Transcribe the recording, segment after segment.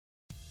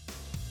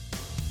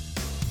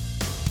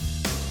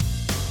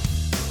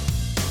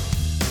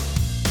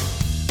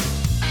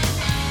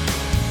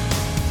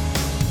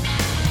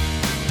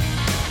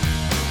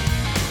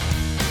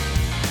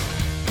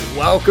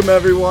Welcome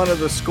everyone to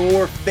The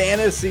Score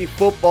Fantasy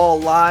Football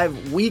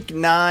Live Week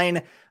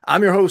 9.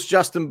 I'm your host,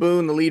 Justin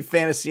Boone, the lead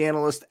fantasy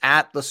analyst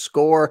at The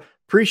Score.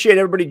 Appreciate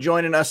everybody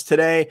joining us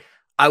today.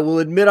 I will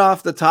admit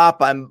off the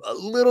top, I'm a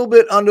little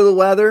bit under the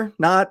weather,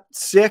 not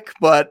sick,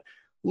 but a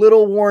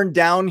little worn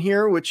down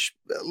here, which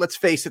let's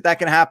face it, that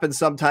can happen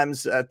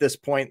sometimes at this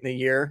point in the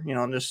year. You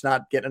know, I'm just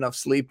not getting enough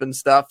sleep and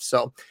stuff.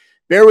 So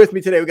bear with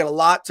me today. We got a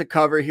lot to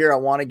cover here. I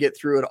want to get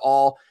through it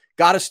all.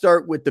 Got to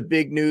start with the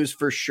big news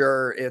for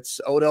sure. It's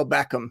Odell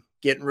Beckham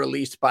getting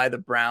released by the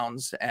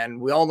Browns.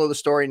 And we all know the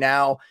story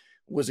now.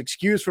 Was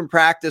excused from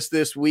practice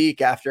this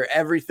week after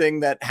everything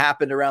that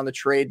happened around the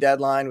trade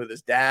deadline with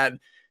his dad,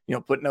 you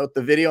know, putting out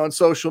the video on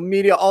social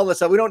media, all this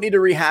stuff. We don't need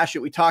to rehash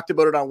it. We talked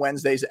about it on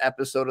Wednesday's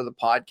episode of the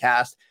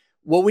podcast.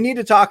 What we need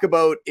to talk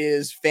about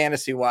is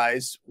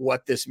fantasy-wise,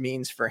 what this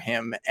means for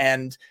him.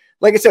 And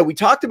like I said, we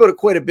talked about it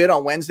quite a bit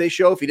on Wednesday's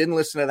show. If you didn't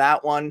listen to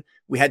that one,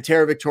 we had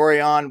Tara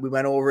Victoria on. We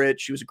went over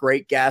it. She was a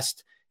great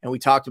guest, and we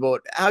talked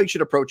about how you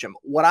should approach him.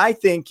 What I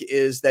think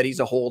is that he's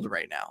a hold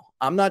right now.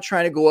 I'm not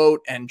trying to go out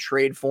and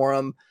trade for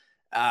him.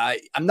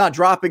 I'm not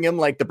dropping him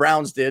like the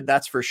Browns did,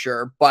 that's for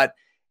sure. But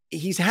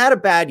he's had a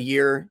bad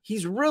year.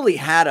 He's really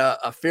had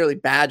a fairly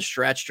bad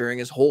stretch during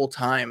his whole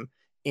time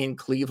in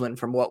Cleveland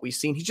from what we've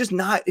seen. He's just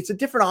not, it's a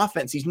different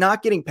offense. He's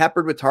not getting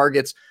peppered with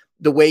targets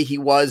the way he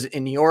was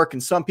in New York.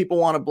 And some people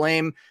want to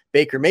blame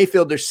Baker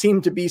Mayfield. There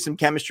seemed to be some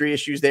chemistry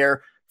issues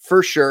there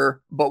for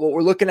sure. But what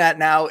we're looking at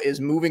now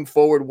is moving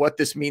forward, what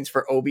this means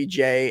for OBJ.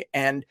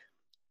 And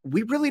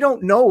we really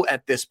don't know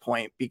at this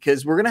point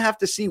because we're going to have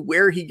to see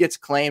where he gets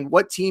claimed,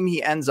 what team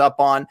he ends up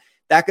on.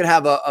 That could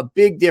have a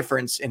big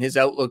difference in his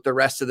outlook the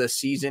rest of the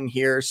season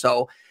here.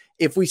 So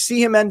if we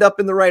see him end up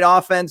in the right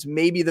offense,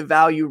 maybe the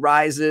value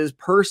rises.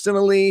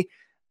 Personally,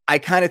 I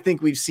kind of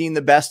think we've seen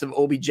the best of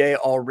OBJ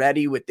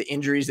already with the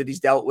injuries that he's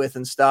dealt with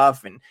and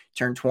stuff, and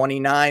turned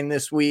 29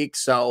 this week.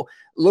 So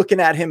looking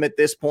at him at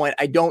this point,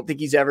 I don't think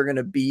he's ever going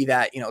to be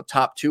that, you know,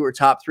 top 2 or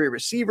top 3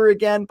 receiver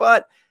again,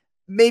 but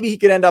maybe he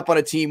could end up on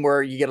a team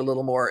where you get a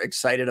little more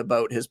excited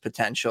about his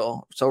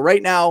potential. So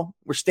right now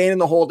we're staying in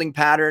the holding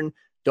pattern.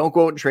 Don't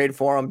go out and trade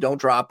for him.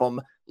 Don't drop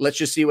him. Let's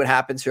just see what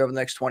happens here over the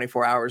next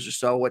 24 hours or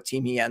so, what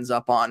team he ends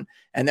up on,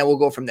 and then we'll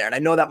go from there. And I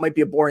know that might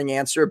be a boring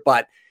answer,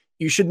 but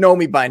you should know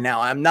me by now.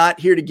 I'm not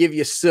here to give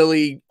you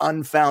silly,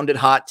 unfounded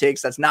hot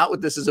takes. That's not what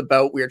this is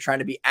about. We are trying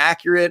to be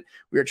accurate.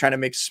 We are trying to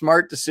make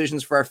smart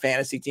decisions for our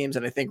fantasy teams.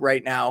 And I think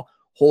right now,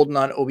 holding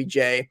on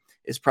OBJ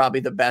is probably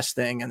the best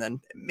thing. And then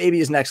maybe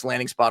his next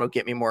landing spot will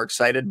get me more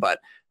excited. But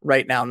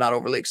right now, I'm not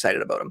overly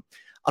excited about him.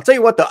 I'll tell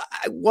you what, though,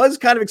 I was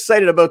kind of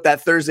excited about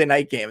that Thursday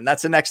night game. And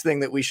that's the next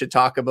thing that we should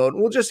talk about.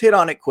 We'll just hit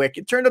on it quick.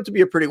 It turned out to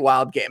be a pretty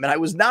wild game. And I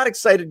was not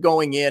excited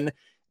going in.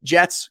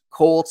 Jets,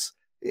 Colts,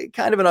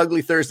 kind of an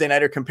ugly Thursday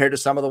nighter compared to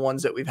some of the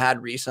ones that we've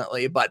had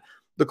recently. But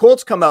the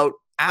Colts come out,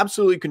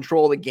 absolutely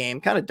control the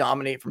game, kind of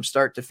dominate from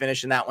start to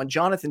finish in that one.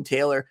 Jonathan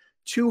Taylor,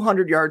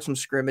 200 yards from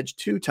scrimmage,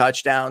 2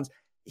 touchdowns.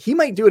 He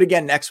might do it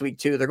again next week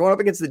too. They're going up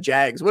against the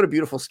Jags. What a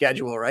beautiful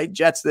schedule, right?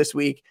 Jets this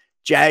week,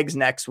 Jags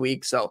next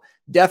week. So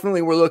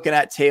definitely we're looking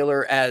at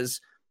Taylor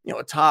as, you know,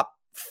 a top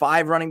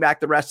 5 running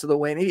back the rest of the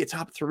way, maybe a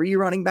top 3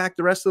 running back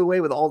the rest of the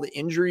way with all the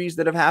injuries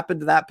that have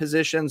happened to that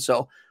position.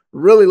 So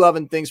really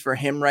loving things for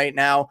him right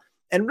now.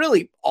 And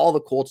really, all the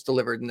Colts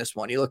delivered in this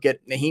one. You look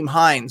at Naheem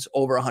Hines,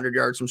 over 100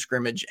 yards from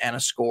scrimmage and a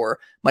score.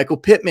 Michael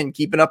Pittman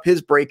keeping up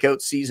his breakout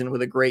season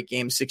with a great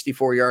game,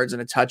 64 yards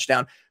and a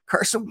touchdown.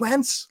 Carson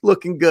Wentz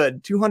looking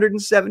good,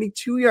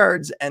 272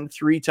 yards and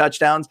 3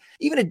 touchdowns.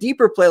 Even a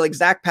deeper play like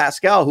Zach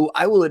Pascal, who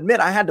I will admit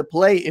I had to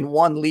play in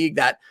one league,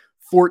 that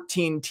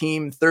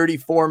 14-team,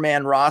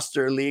 34-man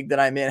roster league that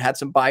I'm in, had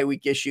some bye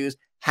week issues.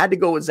 Had to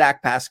go with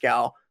Zach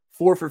Pascal,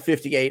 4 for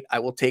 58. I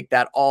will take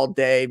that all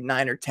day,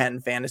 9 or 10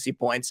 fantasy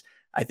points.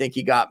 I think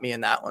he got me in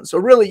that one. So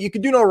really, you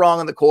could do no wrong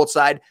on the Colts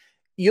side.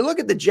 You look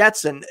at the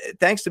Jets, and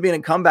thanks to being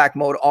in comeback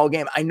mode all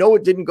game, I know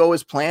it didn't go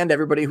as planned.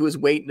 Everybody who was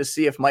waiting to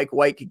see if Mike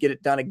White could get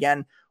it done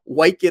again.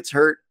 White gets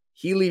hurt.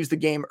 He leaves the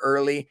game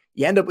early.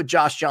 You end up with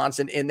Josh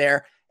Johnson in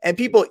there. And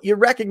people, you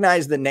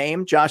recognize the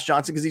name Josh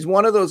Johnson because he's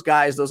one of those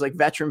guys, those like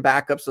veteran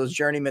backups, those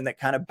journeymen that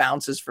kind of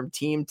bounces from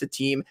team to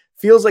team.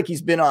 Feels like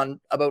he's been on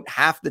about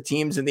half the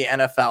teams in the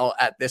NFL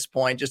at this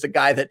point. Just a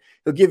guy that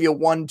he'll give you a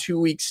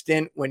 1-2 week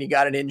stint when you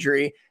got an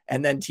injury,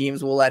 and then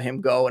teams will let him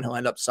go and he'll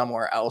end up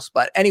somewhere else.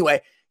 But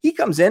anyway, he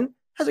comes in,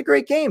 has a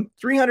great game,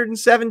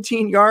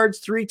 317 yards,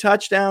 3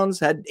 touchdowns,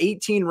 had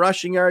 18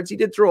 rushing yards. He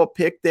did throw a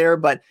pick there,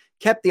 but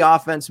kept the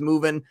offense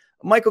moving.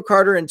 Michael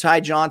Carter and Ty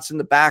Johnson,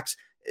 the backs,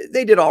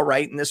 they did all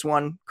right in this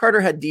one. Carter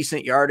had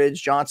decent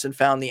yardage. Johnson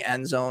found the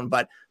end zone,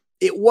 but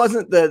it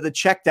wasn't the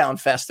check down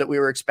fest that we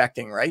were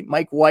expecting, right?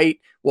 Mike White,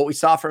 what we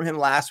saw from him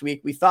last week,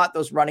 we thought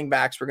those running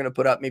backs were going to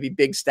put up maybe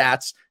big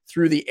stats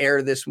through the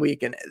air this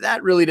week, and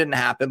that really didn't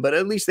happen, but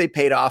at least they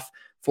paid off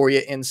for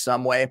you in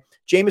some way.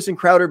 Jamison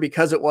Crowder,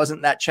 because it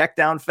wasn't that check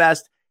down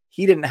fest,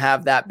 he didn't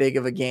have that big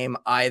of a game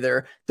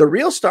either. The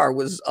real star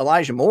was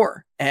Elijah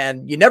Moore,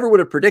 and you never would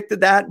have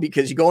predicted that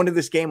because you go into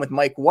this game with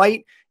Mike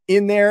White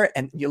in there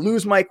and you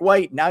lose Mike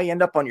White. Now you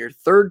end up on your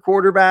 3rd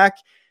quarterback.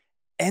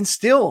 And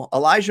still,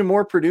 Elijah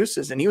Moore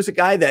produces. And he was a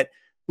guy that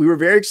we were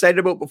very excited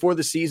about before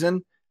the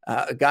season,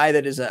 a guy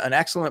that is an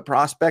excellent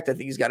prospect. I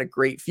think he's got a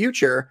great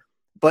future,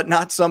 but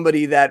not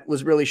somebody that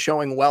was really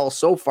showing well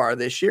so far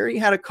this year. He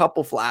had a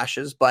couple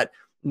flashes, but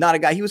not a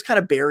guy. He was kind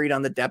of buried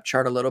on the depth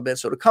chart a little bit.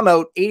 So to come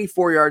out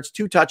 84 yards,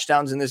 2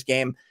 touchdowns in this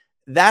game,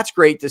 that's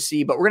great to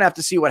see. But we're going to have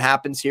to see what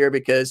happens here,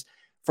 because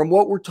from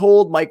what we're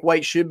told, Mike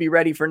White should be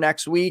ready for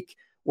next week.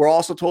 We're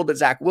also told that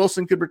Zach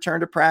Wilson could return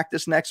to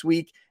practice next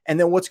week. And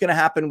then what's going to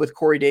happen with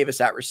Corey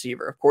Davis at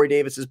receiver? If Corey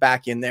Davis is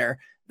back in there,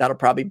 that'll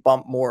probably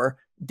bump more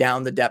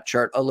down the depth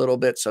chart a little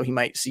bit. So he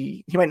might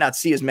not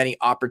see as many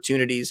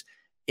opportunities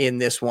in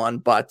this one.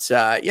 But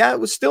it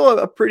was still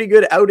a pretty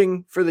good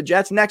outing for the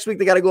Jets. Next week,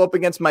 they got to go up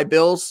against my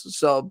Bills.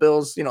 So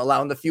Bills,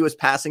 allowing the fewest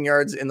passing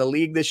yards in the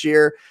league this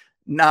year.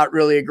 Not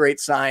really a great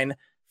sign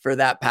for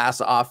that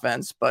pass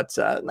offense, but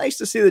nice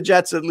to see the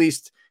Jets at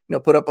least,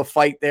 put up a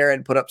fight there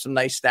and put up some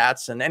nice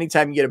stats. And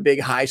anytime you get a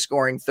big high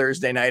scoring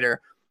Thursday nighter,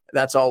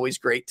 that's always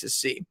great to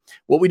see.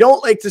 What we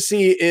don't like to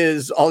see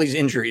is all these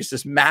injuries,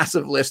 this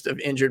massive list of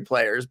injured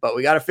players, but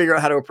we got to figure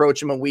out how to approach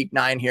them in week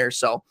 9 here.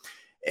 So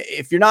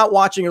if you're not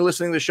watching or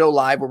listening to the show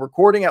live, we're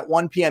recording at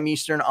 1 p.m.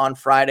 Eastern on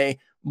Friday.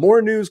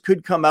 More news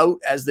could come out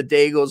as the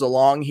day goes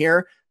along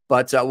here,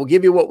 but we'll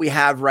give you what we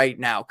have right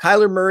now.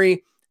 Kyler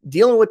Murray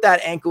dealing with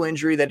that ankle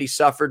injury that he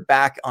suffered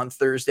back on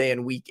Thursday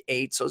in week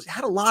 8. So he's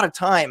had a lot of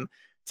time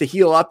to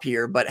heal up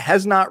here, but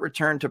has not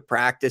returned to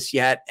practice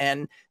yet.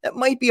 And that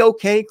might be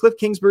okay. Cliff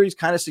Kingsbury's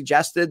kind of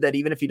suggested that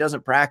even if he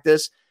doesn't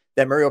practice,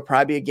 that Murray will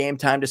probably be a game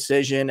time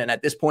decision. And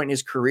at this point in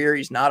his career,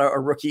 he's not a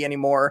rookie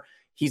anymore.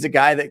 He's a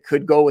guy that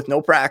could go with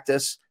no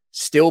practice,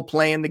 still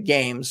playing the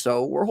game.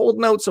 So we're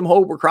holding out some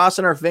hope. We're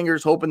crossing our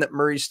fingers, hoping that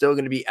Murray's still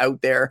going to be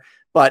out there.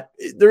 But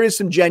there is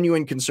some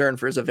genuine concern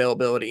for his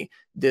availability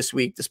this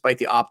week, despite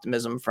the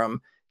optimism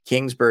from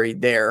Kingsbury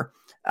there.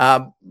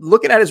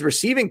 Looking at his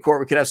receiving core,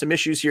 we could have some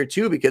issues here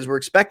too, because we're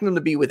expecting them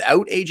to be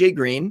without AJ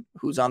Green,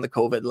 who's on the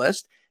COVID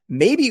list,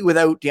 maybe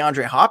without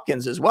DeAndre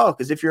Hopkins as well.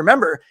 Because if you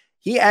remember,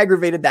 he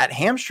aggravated that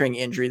hamstring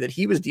injury that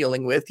he was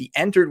dealing with. He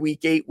entered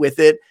week 8 with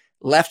it,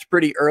 left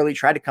pretty early,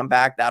 tried to come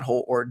back, that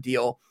whole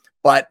ordeal.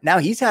 But now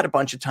he's had a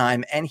bunch of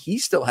time and he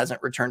still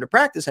hasn't returned to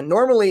practice. And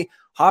normally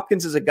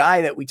Hopkins is a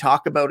guy that we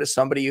talk about as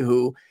somebody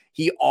who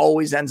he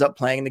always ends up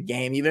playing the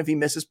game. Even if he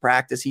misses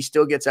practice, he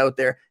still gets out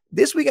there.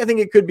 This week, I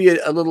think it could be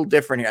a little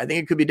different here. I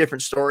think it could be a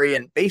different story.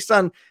 And based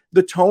on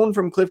the tone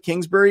from Cliff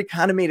Kingsbury,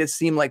 kind of made it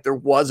seem like there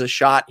was a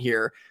shot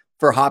here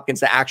for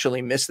Hopkins to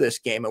actually miss this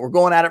game. And we're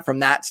going at it from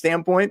that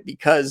standpoint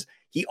because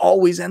he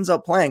always ends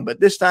up playing. But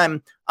this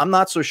time, I'm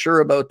not so sure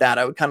about that.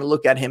 I would kind of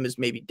look at him as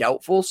maybe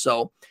doubtful.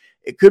 So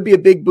it could be a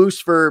big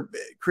boost for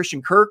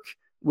Christian Kirk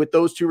with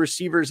those 2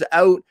 receivers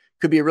out.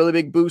 Could be a really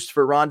big boost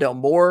for Rondale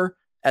Moore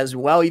as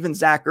well, even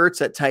Zach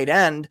Ertz at tight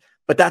end.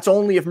 But that's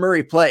only if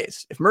Murray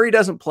plays. If Murray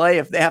doesn't play,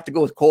 if they have to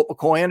go with Colt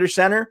McCoy under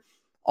center,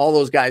 all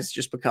those guys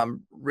just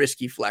become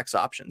risky flex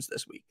options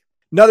this week.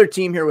 Another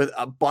team here with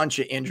a bunch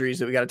of injuries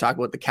that we got to talk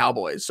about, the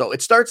Cowboys. So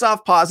it starts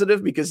off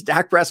positive because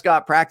Dak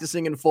Prescott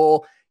practicing in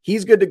full.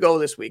 He's good to go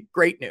this week.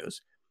 Great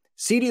news.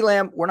 CeeDee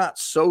Lamb, we're not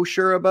so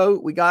sure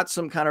about. We got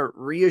some kind of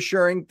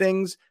reassuring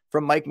things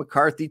from Mike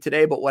McCarthy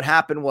today, but what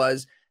happened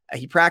was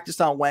he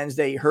practiced on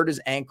Wednesday, he hurt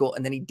his ankle,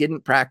 and then he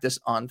didn't practice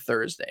on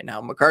Thursday. Now,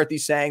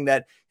 McCarthy's saying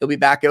that he'll be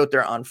back out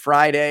there on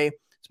Friday.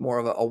 It's more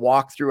of a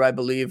walkthrough, I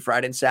believe,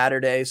 Friday and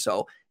Saturday.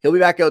 So he'll be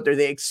back out there.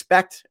 They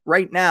expect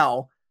right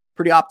now,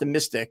 pretty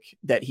optimistic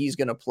that he's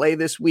going to play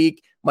this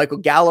week. Michael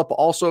Gallup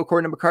also,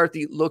 according to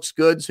McCarthy, looks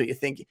good. So you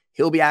think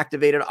he'll be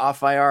activated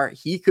off IR.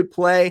 He could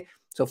play.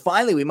 So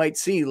finally, we might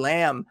see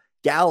Lamb,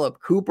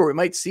 Gallup, Cooper. We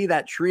might see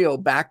that trio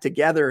back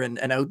together and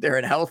out there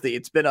and healthy.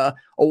 It's been a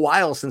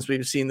while since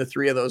we've seen the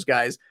 3 of those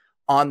guys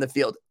on the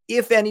field.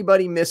 If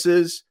anybody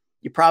misses,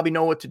 you probably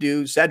know what to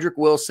do. Cedric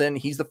Wilson,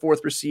 he's the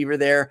 4th receiver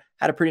there.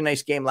 Had a pretty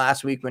nice game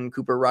last week when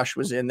Cooper Rush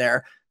was in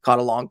there, caught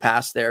a long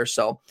pass there.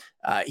 So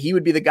he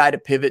would be the guy to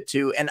pivot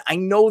to. And I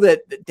know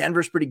that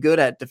Denver's pretty good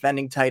at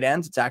defending tight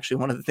ends. It's actually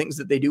one of the things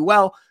that they do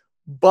well.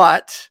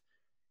 But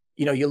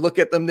you look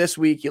at them this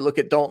week, you look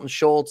at Dalton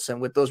Schultz, and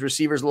with those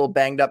receivers a little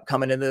banged up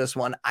coming into this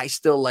one, I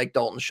still like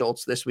Dalton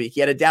Schultz this week. He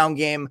had a down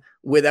game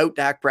without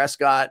Dak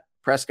Prescott.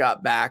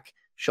 Prescott back.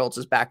 Schultz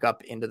is back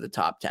up into the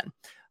top 10.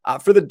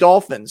 For the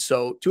Dolphins,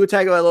 so Tua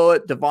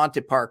Tagovailoa,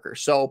 Devontae Parker.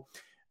 So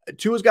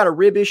Tua's got a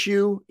rib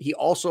issue. He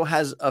also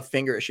has a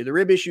finger issue. The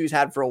rib issue he's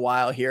had for a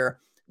while here.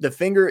 The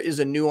finger is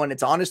a new one.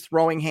 It's on his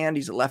throwing hand.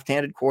 He's a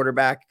left-handed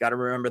quarterback. Got to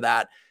remember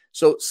that.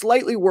 So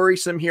slightly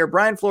worrisome here.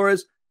 Brian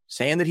Flores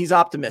saying that he's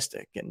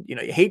optimistic. And, you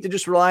hate to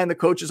just rely on the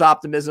coach's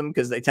optimism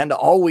because they tend to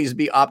always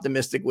be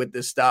optimistic with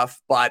this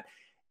stuff. But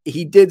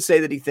he did say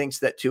that he thinks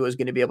that Tua is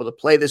going to be able to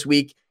play this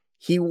week.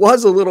 He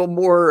was a little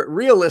more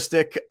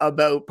realistic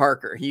about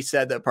Parker. He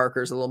said that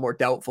Parker is a little more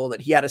doubtful,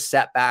 that he had a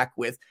setback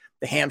with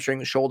the hamstring,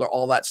 the shoulder,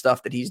 all that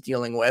stuff that he's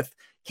dealing with.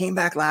 Came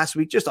back last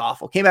week, just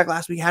awful. Came back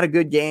last week, had a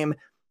good game,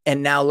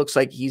 and now looks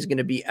like he's going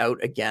to be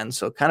out again.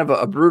 So kind of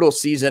a brutal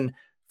season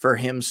for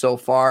him so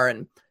far.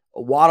 And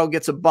Waddle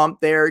gets a bump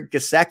there. Mike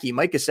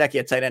Gesicki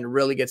at tight end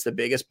really gets the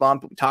biggest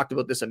bump. We talked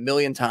about this a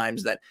million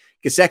times that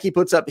Gesicki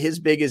puts up his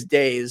biggest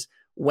days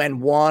when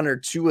one or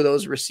two of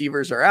those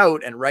receivers are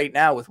out. And right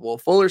now with Will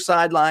Fuller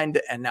sidelined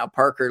and now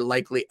Parker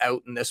likely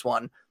out in this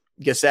one,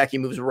 Gesicki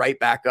moves right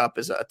back up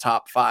as a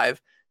top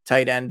 5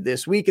 tight end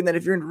this week. And then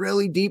if you're in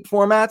really deep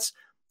formats,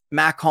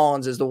 Mac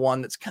Hollins is the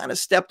one that's kind of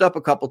stepped up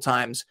a couple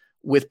times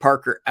with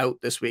Parker out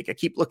this week. I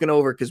keep looking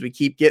over because we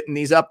keep getting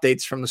these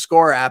updates from the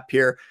Score app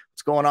here.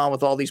 What's going on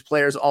with all these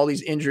players, all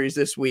these injuries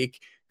this week.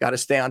 Got to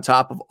stay on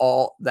top of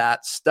all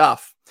that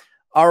stuff.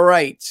 All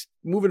right,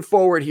 moving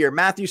forward here.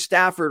 Matthew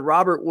Stafford,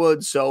 Robert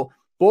Woods. So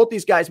both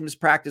these guys missed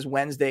practice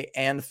Wednesday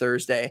and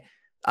Thursday.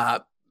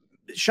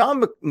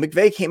 Sean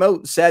McVay came out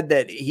and said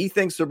that he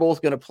thinks they're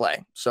both going to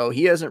play. So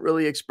he hasn't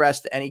really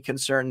expressed any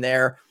concern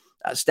there.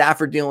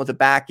 Stafford dealing with a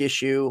back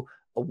issue.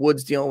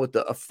 Woods dealing with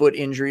a foot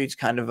injury. It's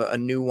kind of a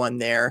new one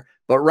there.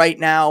 But right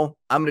now,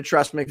 I'm going to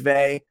trust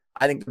McVay.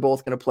 I think they're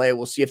both going to play.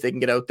 We'll see if they can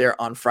get out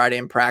there on Friday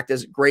in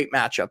practice. Great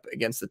matchup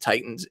against the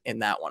Titans in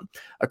that one.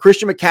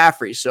 Christian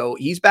McCaffrey. So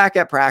he's back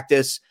at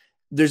practice.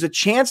 There's a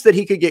chance that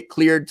he could get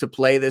cleared to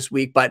play this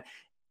week, but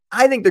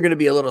I think they're going to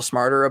be a little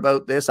smarter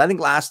about this. I think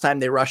last time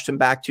they rushed him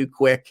back too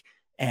quick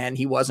and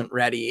he wasn't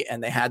ready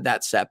and they had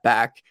that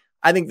setback.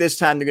 I think this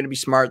time they're going to be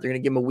smart. They're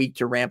going to give him a week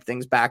to ramp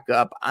things back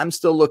up. I'm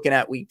still looking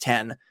at week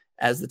 10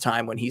 as the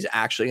time when he's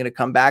actually going to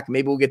come back.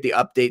 Maybe we'll get the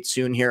update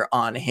soon here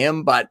on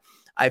him, but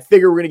I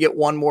figure we're going to get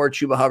one more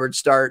Chuba Hubbard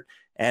start,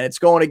 and it's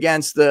going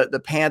against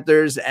the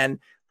Panthers, and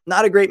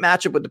not a great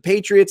matchup with the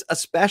Patriots,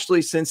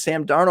 especially since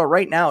Sam Darnold,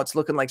 right now, it's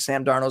looking like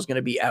Sam Darnold is going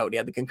to be out. He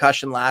had the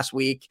concussion last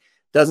week.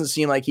 Doesn't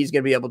seem like he's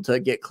going to be able to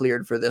get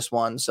cleared for this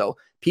one. So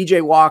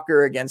PJ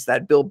Walker against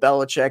that Bill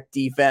Belichick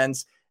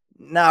defense.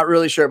 Not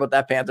really sure about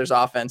that Panthers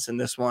offense in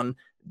this one.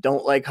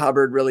 Don't like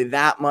Hubbard really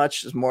that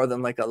much. It's more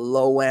than like a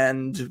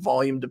low-end,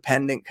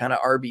 volume-dependent kind of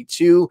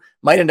RB2.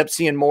 Might end up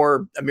seeing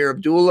more Amir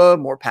Abdullah,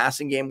 more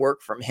passing game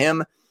work from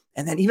him.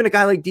 And then even a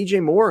guy like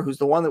DJ Moore, who's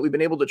the one that we've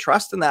been able to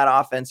trust in that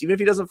offense, even if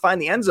he doesn't find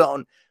the end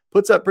zone,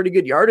 puts up pretty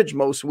good yardage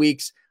most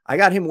weeks. I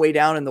got him way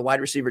down in the wide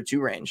receiver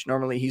 2 range.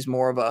 Normally, he's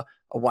more of a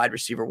wide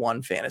receiver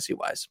 1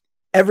 fantasy-wise.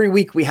 Every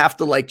week we have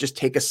to just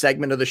take a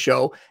segment of the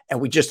show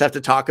and we just have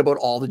to talk about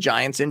all the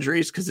Giants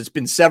injuries because it's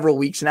been several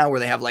weeks now where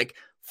they have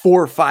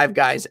 4 or 5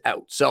 guys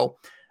out. So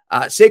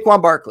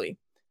Saquon Barkley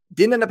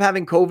didn't end up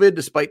having COVID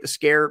despite the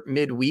scare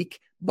midweek,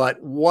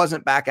 but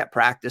wasn't back at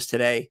practice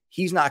today.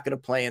 He's not going to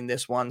play in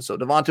this one. So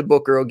Devonta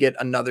Booker will get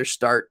another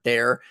start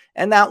there.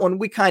 And that one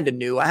we kind of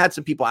knew. I had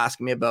some people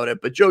asking me about it,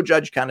 but Joe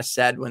Judge kind of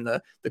said when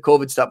the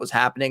COVID stuff was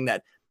happening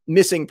that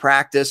missing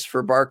practice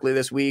for Barkley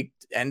this week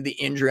and the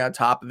injury on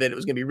top of it, it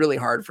was going to be really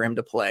hard for him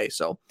to play.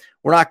 So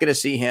we're not going to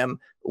see him.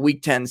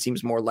 Week 10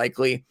 seems more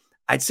likely.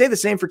 I'd say the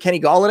same for Kenny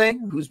Golladay,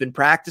 who's been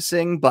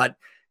practicing, but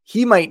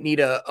he might need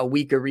a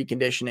week of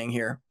reconditioning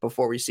here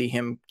before we see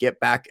him get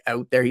back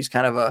out there. He's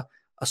kind of a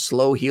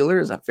slow healer.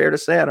 Is that fair to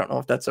say? I don't know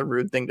if that's a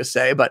rude thing to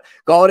say, but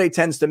Golladay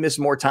tends to miss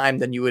more time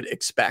than you would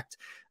expect.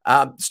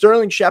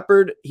 Sterling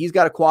Shepard, he's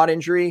got a quad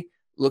injury.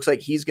 Looks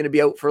like he's going to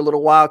be out for a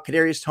little while.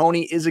 Kadarius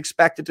Toney is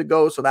expected to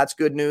go, so that's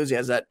good news. He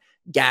has that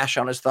gash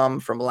on his thumb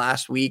from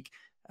last week.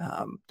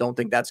 Don't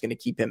think that's going to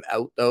keep him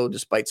out, though,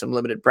 despite some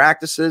limited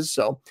practices.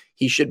 So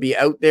he should be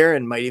out there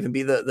and might even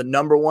be the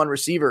number 1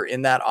 receiver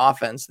in that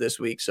offense this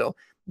week. So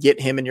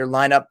get him in your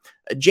lineup.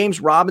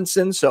 James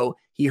Robinson, so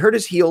he hurt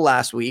his heel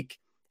last week.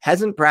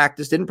 Hasn't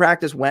practiced, didn't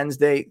practice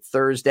Wednesday,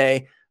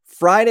 Thursday.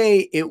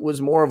 Friday, it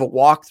was more of a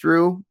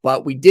walkthrough,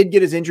 but we did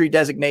get his injury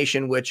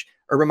designation, which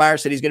Urban Meyer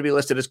said he's going to be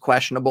listed as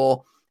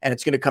questionable, and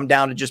it's going to come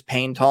down to just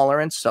pain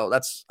tolerance. So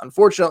that's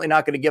unfortunately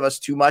not going to give us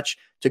too much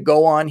to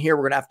go on here.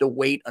 We're going to have to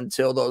wait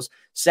until those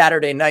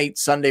Saturday night,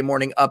 Sunday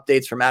morning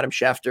updates from Adam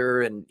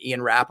Schefter and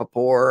Ian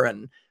Rappaport,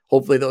 and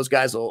hopefully those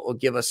guys will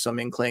give us some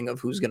inkling of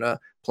who's going to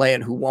play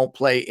and who won't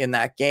play in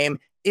that game.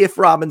 If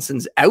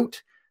Robinson's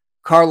out,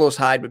 Carlos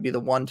Hyde would be the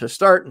one to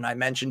start. And I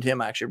mentioned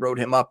him. I actually wrote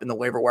him up in the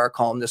waiver wire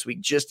column this week,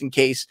 just in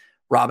case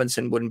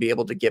Robinson wouldn't be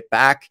able to get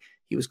back.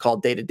 He was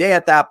called day to day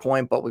at that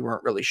point, but we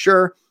weren't really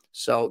sure.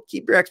 So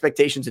keep your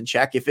expectations in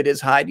check if it is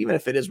Hyde, even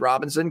if it is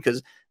Robinson,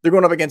 because they're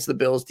going up against the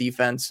Bills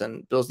defense,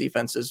 and Bills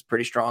defense is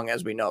pretty strong,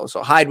 as we know.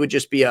 So Hyde would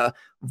just be a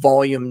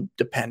volume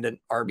dependent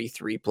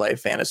RB3 play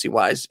fantasy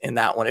wise in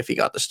that one if he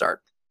got the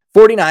start.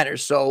 49ers.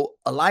 So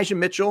Elijah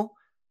Mitchell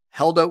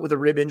held out with a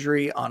rib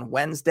injury on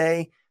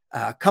Wednesday.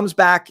 Comes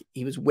back.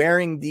 He was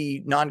wearing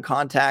the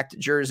non-contact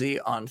jersey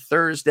on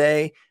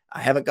Thursday.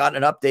 I haven't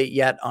gotten an update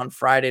yet on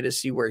Friday to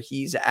see where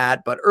he's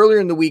at. But earlier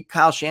in the week,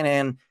 Kyle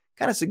Shanahan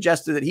kind of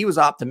suggested that he was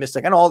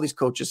optimistic. I know all these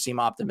coaches seem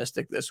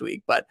optimistic this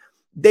week, but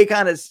they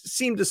kind of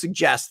seemed to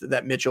suggest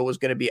that Mitchell was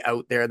going to be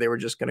out there. They were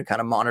just going to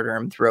kind of monitor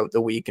him throughout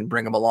the week and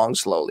bring him along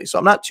slowly. So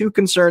I'm not too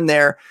concerned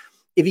there.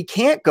 If he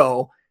can't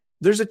go,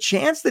 there's a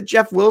chance that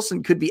Jeff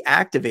Wilson could be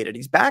activated.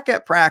 He's back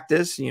at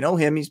practice. You know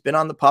him. He's been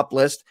on the PUP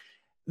list.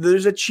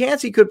 There's a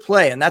chance he could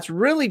play. And that's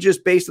really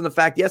just based on the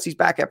fact, yes, he's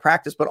back at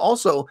practice, but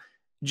also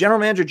general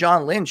manager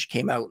John Lynch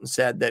came out and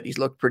said that he's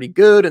looked pretty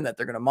good and that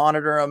they're going to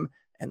monitor him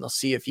and they'll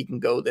see if he can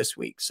go this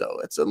week. So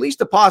it's at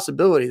least a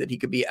possibility that he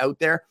could be out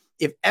there.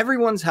 If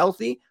everyone's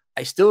healthy,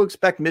 I still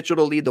expect Mitchell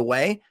to lead the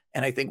way,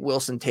 and I think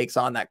Wilson takes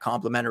on that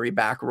complimentary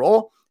back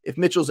role. If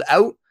Mitchell's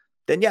out,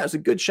 then yeah, it's a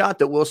good shot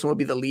that Wilson will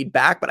be the lead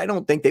back, but I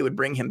don't think they would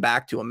bring him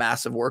back to a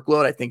massive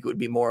workload. I think it would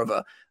be more of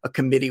a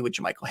committee with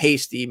Michael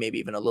Hasty, maybe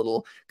even a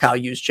little Kyle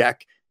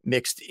Juszczyk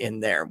mixed in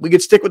there. We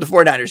could stick with the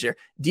 49ers here.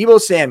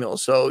 Deebo Samuel.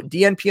 So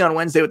DNP on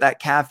Wednesday with that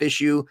calf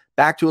issue,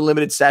 back to a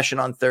limited session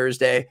on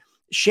Thursday.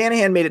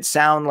 Shanahan made it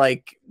sound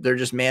like they're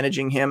just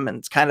managing him, and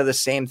it's kind of the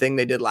same thing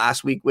they did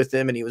last week with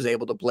him, and he was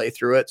able to play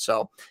through it.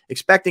 So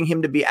expecting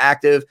him to be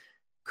active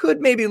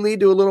could maybe lead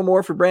to a little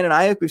more for Brandon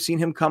Ayuk. We've seen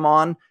him come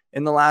on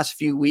in the last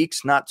few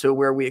weeks, not to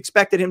where we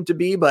expected him to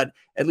be, but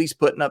at least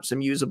putting up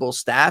some usable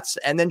stats.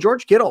 And then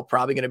George Kittle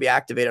probably going to be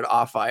activated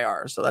off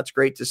IR. So that's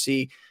great to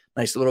see.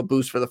 Nice little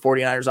boost for the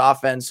 49ers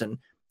offense, and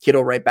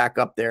Kittle right back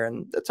up there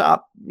in the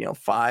top,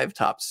 5,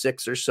 top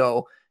 6 or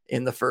so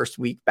in the first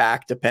week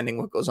back, depending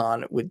what goes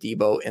on with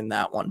Deebo in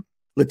that one.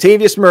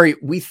 Latavius Murray,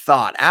 we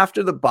thought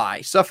after the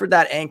bye, suffered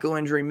that ankle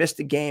injury, missed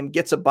a game,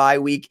 gets a bye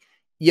week.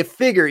 You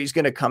figure he's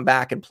going to come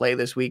back and play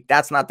this week.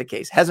 That's not the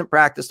case. Hasn't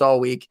practiced all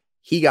week.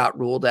 He got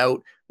ruled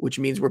out, which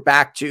means we're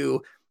back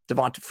to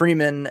Devonta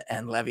Freeman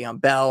and Le'Veon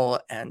Bell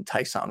and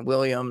Tyson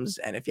Williams.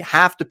 And if you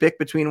have to pick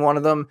between one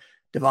of them,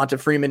 Devonta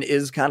Freeman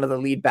is kind of the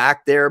lead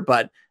back there,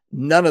 but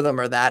none of them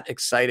are that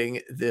exciting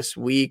this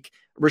week.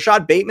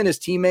 Rashad Bateman, his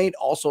teammate,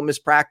 also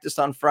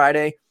mispracticed on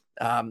Friday.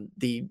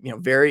 The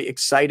very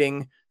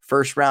exciting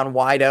first round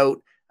wideout.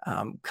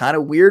 Kind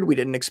of weird. We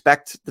didn't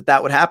expect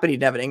that would happen. He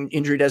didn't have an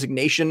injury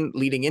designation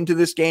leading into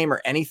this game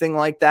or anything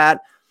like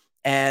that.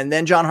 And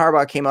then John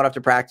Harbaugh came out after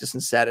practice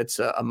and said it's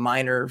a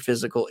minor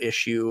physical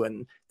issue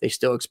and they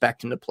still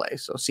expect him to play.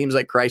 So it seems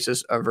like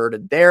crisis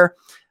averted there.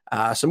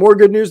 Some more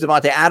good news.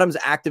 Devontae Adams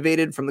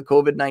activated from the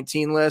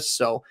COVID-19 list.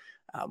 So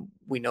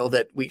we know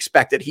that we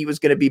expected he was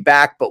going to be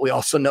back, but we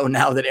also know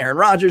now that Aaron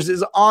Rodgers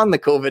is on the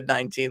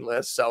COVID-19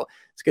 list. So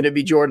it's going to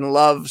be Jordan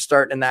Love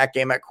starting in that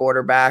game at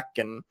quarterback.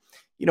 And,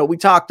 we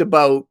talked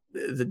about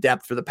the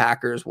depth for the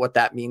Packers, what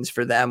that means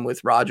for them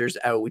with Rodgers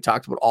out. We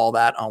talked about all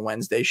that on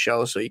Wednesday's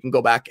show. So you can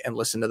go back and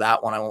listen to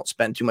that one. I won't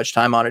spend too much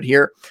time on it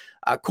here.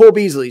 Cole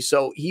Beasley.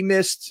 So he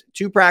missed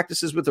 2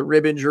 practices with a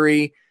rib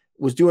injury,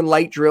 was doing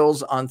light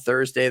drills on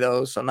Thursday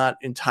though. So not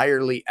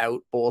entirely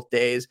out both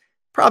days.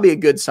 Probably a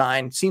good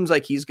sign. Seems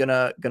like he's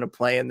gonna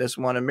play in this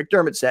one. And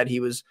McDermott said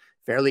he was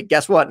fairly,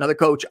 guess what? Another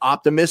coach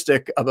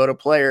optimistic about a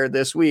player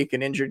this week,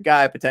 an injured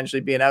guy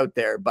potentially being out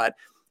there. But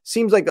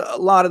seems like a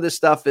lot of this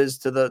stuff is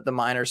to the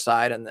minor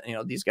side, and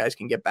these guys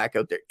can get back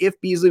out there. If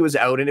Beasley was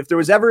out, and if there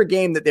was ever a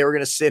game that they were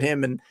going to sit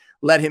him and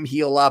let him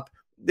heal up,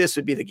 this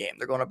would be the game.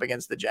 They're going up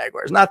against the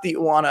Jaguars. Not that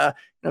you want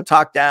to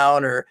talk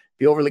down or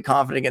be overly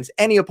confident against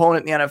any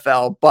opponent in the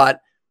NFL, but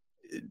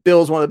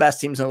Bills, one of the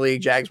best teams in the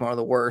league, Jags, one of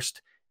the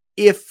worst.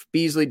 If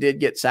Beasley did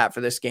get sat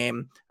for this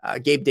game,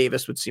 Gabe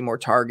Davis would see more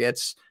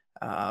targets.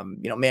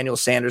 Emmanuel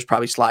Sanders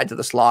probably slide to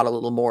the slot a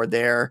little more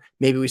there.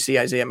 Maybe we see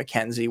Isaiah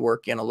McKenzie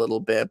work in a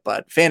little bit,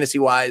 but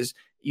fantasy-wise,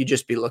 you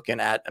just be looking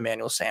at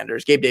Emmanuel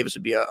Sanders. Gabe Davis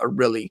would be a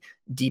really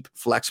deep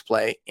flex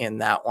play in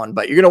that one,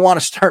 but you're going to want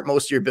to start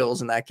most of your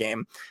Bills in that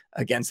game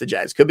against the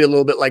Jags. Could be a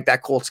little bit like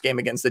that Colts game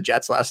against the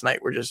Jets last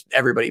night where just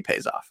everybody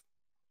pays off.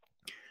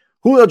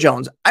 Julio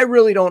Jones, I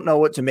really don't know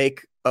what to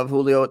make of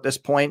Julio at this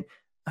point.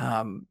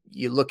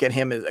 You look at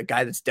him as a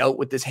guy that's dealt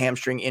with this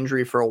hamstring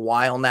injury for a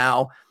while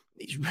now.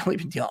 He's really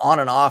been dealing on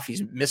and off.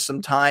 He's missed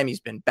some time. He's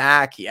been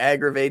back. He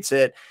aggravates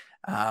it.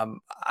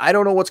 I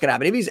don't know what's going to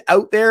happen. If he's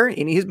out there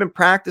and he's been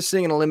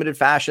practicing in a limited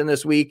fashion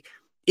this week,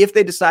 if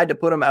they decide to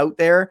put him out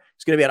there,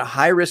 it's going to be at a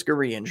high risk of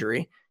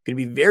re-injury. Going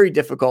to be very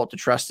difficult to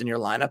trust in your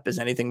lineup as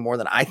anything more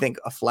than, I think,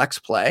 a flex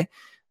play.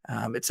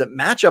 It's a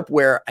matchup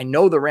where I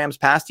know the Rams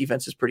pass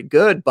defense is pretty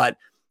good, but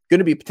going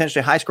to be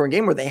potentially a high scoring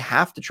game where they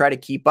have to try to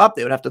keep up.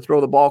 They would have to throw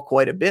the ball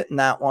quite a bit in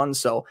that one.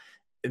 So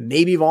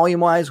maybe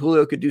volume-wise,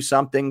 Julio could do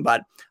something,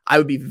 but I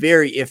would be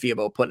very iffy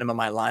about putting him in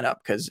my lineup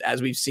because,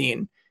 as we've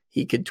seen,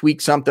 he could tweak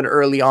something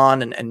early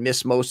on and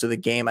miss most of the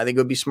game. I think it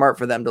would be smart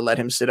for them to let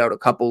him sit out a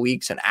couple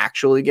weeks and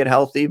actually get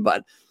healthy,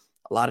 but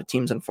a lot of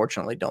teams,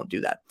 unfortunately, don't do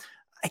that.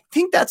 I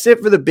think that's it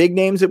for the big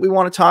names that we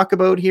want to talk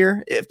about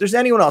here. If there's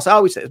anyone else, I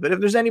always say this, but if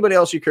there's anybody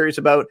else you're curious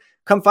about,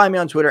 come find me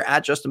on Twitter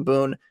at Justin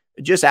Boone.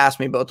 Just ask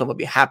me about them. I'll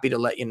be happy to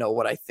let you know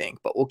what I think,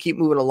 but we'll keep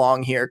moving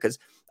along here because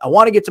I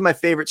want to get to my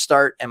favorite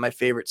start and my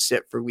favorite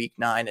sit for week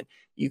 9. And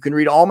you can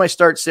read all my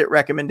start sit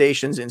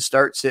recommendations in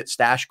Start Sit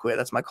Stash Quit.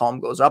 That's my column,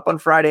 goes up on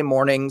Friday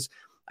mornings.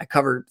 I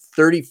covered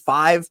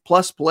 35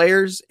 plus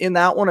players in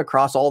that one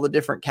across all the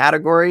different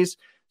categories.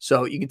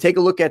 So you can take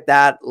a look at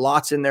that.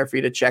 Lots in there for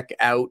you to check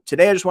out.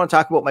 Today, I just want to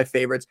talk about my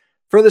favorites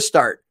for the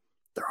start.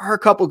 There are a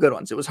couple good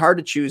ones. It was hard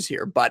to choose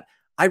here, but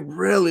I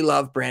really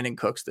love Brandon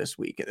Cooks this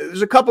week.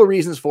 There's a couple of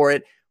reasons for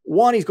it.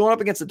 One, he's going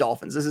up against the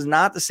Dolphins. This is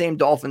not the same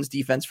Dolphins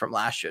defense from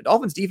last year.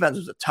 Dolphins defense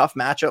was a tough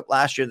matchup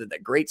last year.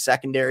 That great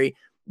secondary.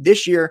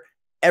 This year,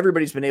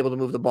 everybody's been able to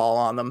move the ball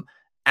on them.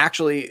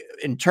 Actually,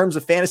 in terms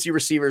of fantasy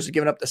receivers, have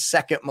given up the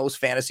second most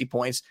fantasy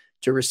points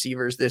to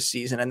receivers this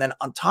season. And then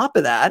on top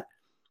of that,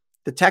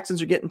 the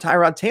Texans are getting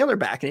Tyrod Taylor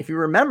back. And if you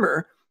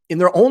remember, in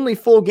their only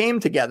full game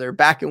together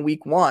back in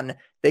week 1,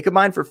 they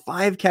combined for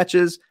 5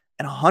 catches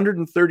and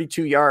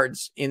 132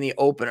 yards in the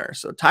opener.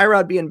 So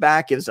Tyrod being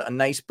back gives a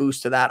nice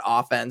boost to that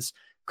offense.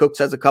 Cooks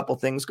has a couple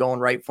things going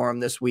right for him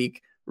this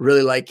week.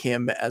 Really like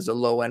him as a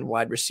low-end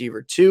wide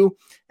receiver too.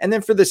 And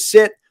then for the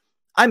sit,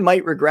 I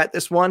might regret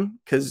this one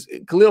because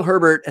Khalil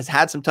Herbert has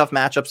had some tough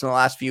matchups in the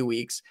last few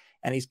weeks,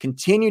 and he's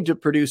continued to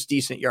produce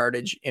decent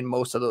yardage in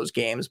most of those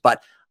games.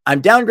 But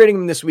I'm downgrading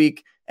him this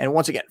week. And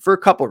once again, for a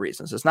couple of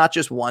reasons. It's not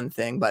just one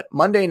thing, but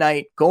Monday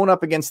night going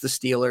up against the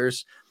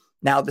Steelers.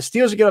 Now, the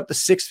Steelers have given up the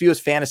 6th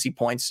fewest fantasy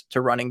points to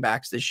running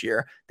backs this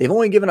year. They've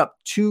only given up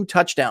 2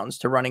 touchdowns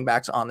to running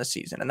backs on the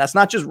season. And that's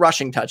not just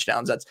rushing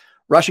touchdowns. That's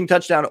rushing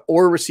touchdown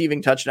or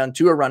receiving touchdown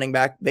to a running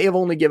back. They have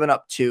only given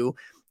up 2.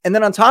 And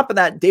then on top of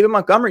that, David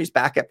Montgomery's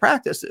back at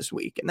practice this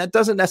week. And that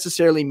doesn't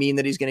necessarily mean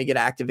that he's going to get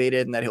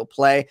activated and that he'll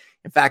play.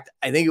 In fact,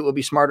 I think it would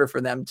be smarter for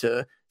them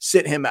to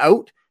sit him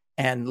out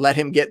and let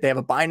him they have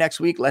a bye next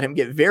week, let him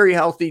get very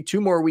healthy,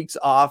 2 more weeks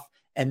off,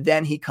 and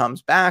then he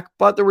comes back.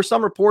 But there were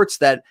some reports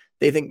that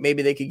they think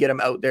maybe they could get him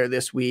out there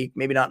this week,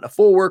 maybe not in a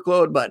full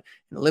workload, but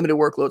in a limited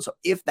workload. So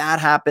if that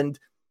happened,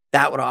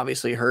 that would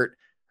obviously hurt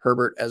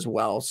Herbert as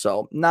well.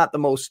 So not the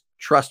most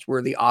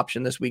trustworthy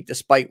option this week,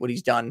 despite what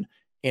he's done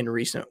in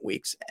recent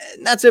weeks.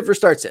 And that's it for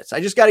start sits.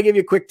 I just got to give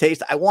you a quick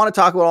taste. I want to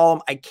talk about all of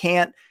them. I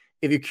can't.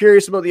 If you're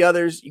curious about the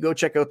others, you go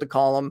check out the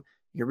column.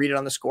 You can read it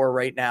on the Score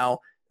right now.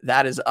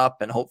 That is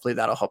up, and hopefully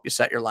that'll help you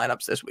set your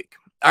lineups this week.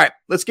 All right,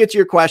 let's get to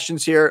your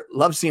questions here.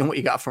 Love seeing what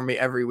you got for me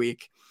every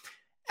week.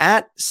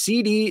 At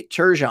CD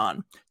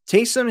Turgeon,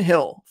 Taysom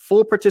Hill,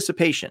 full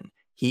participation.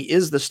 He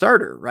is the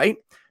starter, right?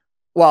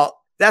 Well,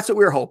 that's what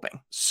we were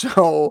hoping.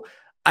 So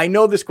I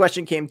know this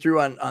question came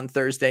through on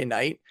Thursday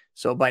night.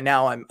 So by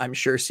now, I'm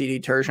sure CD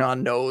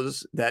Turgeon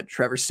knows that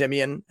Trevor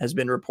Siemian has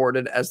been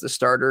reported as the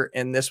starter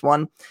in this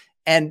one.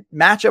 And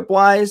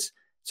matchup-wise,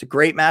 it's a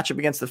great matchup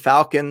against the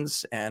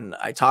Falcons. And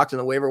I talked in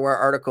the waiver wire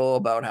article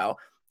about how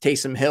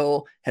Taysom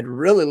Hill had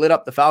really lit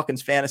up the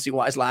Falcons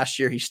fantasy-wise last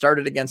year. He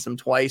started against them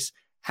twice,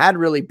 had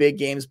really big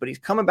games, but he's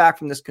coming back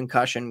from this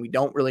concussion. We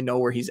don't really know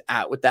where he's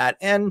at with that.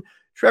 And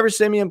Trevor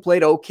Siemian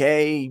played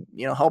okay,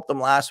 helped them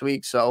last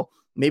week. So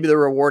maybe they're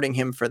rewarding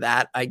him for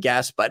that, I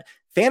guess. But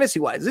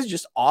fantasy-wise, this is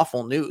just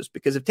awful news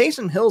because if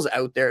Taysom Hill's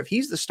out there, if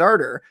he's the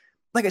starter,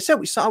 like I said,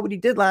 we saw what he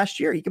did last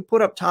year. He can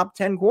put up top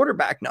 10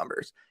 quarterback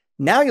numbers.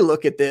 Now you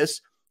look at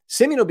this,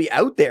 Siemian will be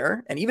out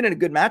there, and even in a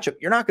good matchup,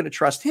 you're not going to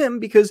trust him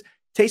because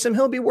Taysom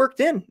Hill be worked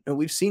in. And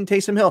we've seen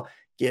Taysom Hill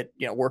get,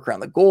 work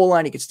around the goal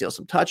line. He could steal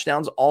some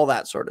touchdowns, all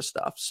that sort of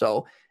stuff.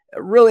 So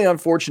really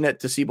unfortunate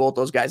to see both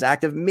those guys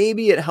active.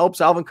 Maybe it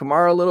helps Alvin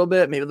Kamara a little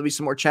bit. Maybe there'll be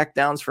some more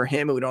checkdowns for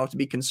him, and we don't have to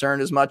be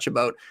concerned as much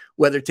about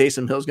whether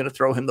Taysom Hill's going to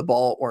throw him the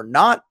ball or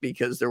not,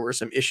 because there were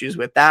some issues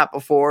with that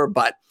before.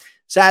 But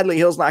sadly,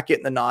 Hill's not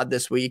getting the nod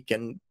this week,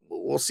 and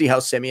we'll see how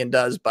Siemian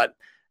does. But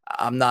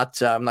I'm not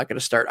going to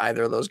start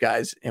either of those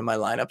guys in my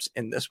lineups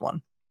in this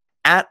one.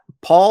 At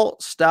Paul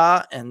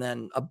Sta, and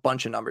then a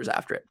bunch of numbers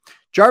after it.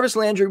 Jarvis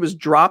Landry was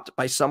dropped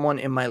by someone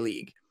in my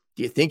league.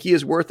 Do you think he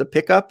is worth a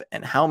pickup,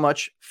 and how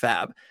much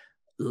fab?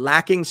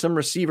 Lacking some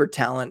receiver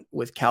talent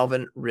with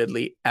Calvin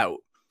Ridley out.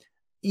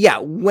 Yeah,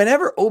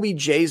 whenever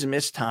OBJ's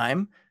missed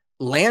time,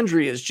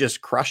 Landry has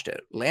just crushed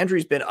it.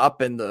 Landry's been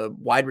up in the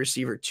wide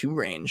receiver 2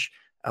 range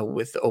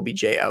with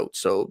OBJ out.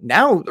 So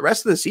now the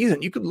rest of the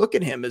season, you could look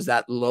at him as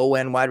that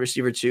low-end wide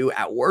receiver 2,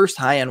 at worst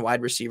high-end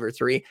wide receiver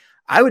 3.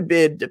 I would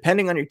bid,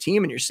 depending on your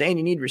team, and you're saying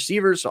you need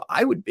receivers, so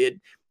I would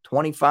bid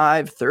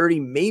 25, 30,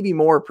 maybe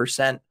more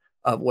percent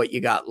of what you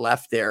got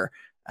left there.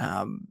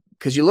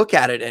 Because you look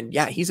at it, and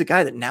yeah, he's a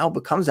guy that now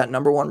becomes that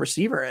number 1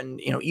 receiver. And,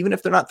 even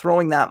if they're not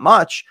throwing that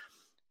much,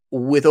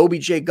 with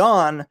OBJ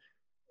gone,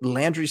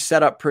 Landry's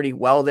set up pretty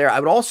well there. I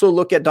would also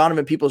look at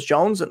Donovan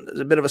Peoples-Jones, and there's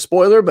a bit of a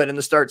spoiler, but in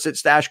the start, sit,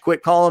 stash,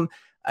 quit column,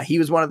 he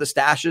was one of the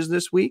stashes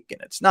this week. And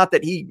it's not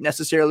that he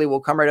necessarily will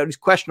come right out. He's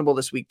questionable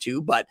this week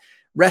too, but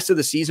rest of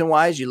the season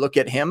wise, you look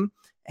at him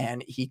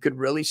and he could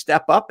really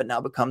step up and now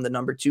become the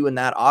number 2 in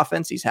that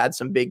offense. He's had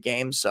some big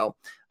games. So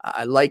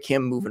I like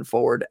him moving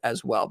forward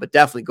as well, but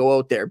definitely go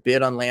out there,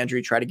 bid on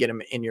Landry, try to get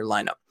him in your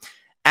lineup.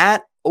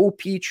 At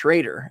OP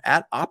Trader,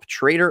 at Op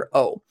Trader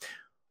O.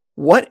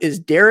 What is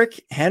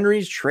Derrick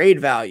Henry's trade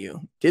value?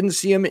 Didn't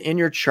see him in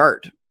your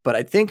chart, but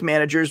I think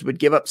managers would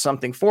give up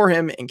something for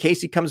him in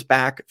case he comes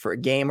back for a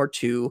game or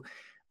 2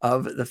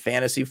 of the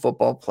fantasy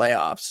football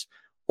playoffs.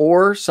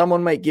 Or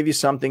someone might give you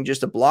something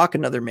just to block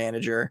another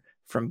manager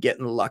from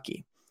getting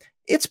lucky.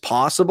 It's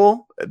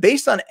possible,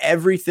 based on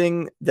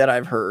everything that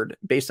I've heard,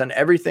 based on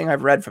everything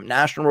I've read from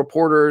national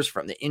reporters,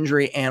 from the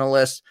injury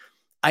analysts.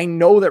 I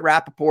know that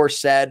Rappaport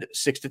said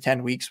 6 to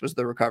 10 weeks was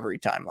the recovery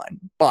timeline,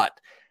 but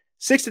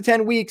 6 to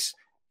 10 weeks,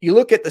 you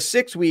look at the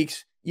 6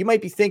 weeks, you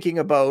might be thinking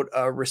about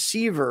a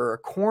receiver,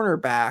 a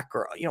cornerback,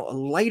 or, a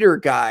lighter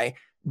guy,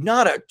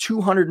 not a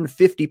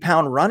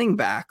 250-pound running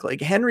back. Like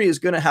Henry is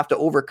going to have to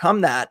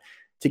overcome that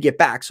to get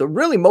back. So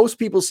really, most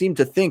people seem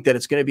to think that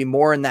it's going to be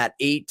more in that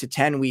 8 to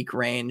 10 week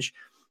range.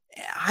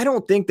 I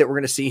don't think that we're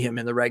going to see him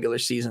in the regular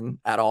season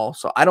at all.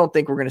 So I don't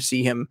think we're going to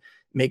see him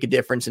make a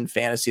difference in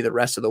fantasy the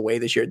rest of the way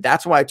this year.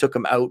 That's why I took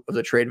him out of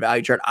the trade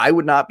value chart. I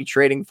would not be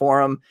trading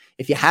for him.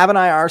 If you have an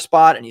IR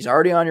spot and he's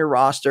already on your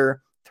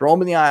roster, throw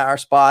him in the IR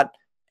spot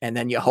and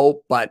then you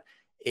hope. But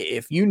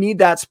if you need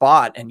that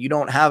spot and you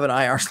don't have an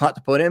IR slot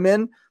to put him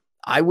in,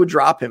 I would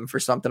drop him for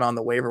something on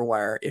the waiver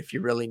wire if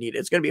you really need it.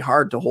 It's going to be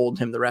hard to hold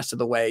him the rest of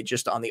the way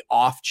just on the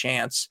off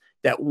chance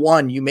that,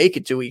 one, you make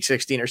it to week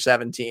 16 or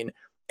 17,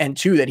 and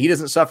two, that he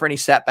doesn't suffer any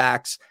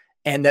setbacks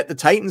and that the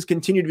Titans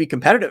continue to be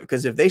competitive,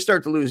 because if they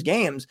start to lose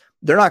games,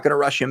 they're not going to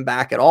rush him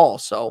back at all.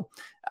 So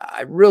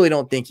I really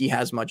don't think he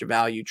has much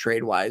value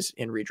trade-wise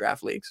in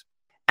redraft leagues.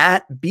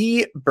 At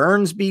B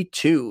Burnsby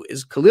 2,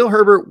 is Khalil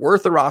Herbert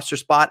worth a roster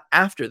spot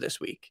after this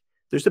week?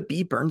 There's a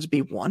B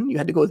Burnsby 1. You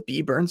had to go with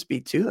B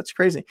Burnsby 2. That's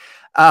crazy.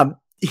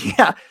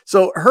 Yeah.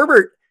 So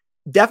Herbert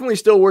definitely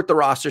still worth the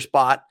roster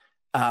spot.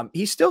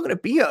 He's still going to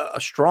be a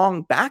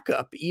strong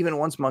backup even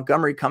once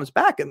Montgomery comes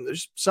back. And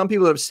there's some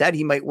people that have said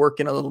he might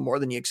work in a little more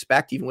than you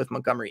expect, even with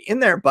Montgomery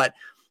in there. But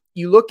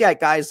you look at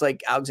guys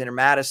like Alexander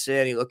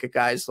Mattison, you look at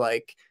guys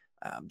like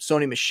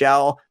Sony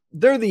Michel,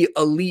 they're the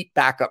elite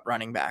backup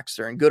running backs.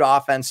 They're in good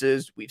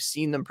offenses. We've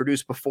seen them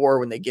produce before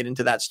when they get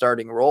into that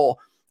starting role.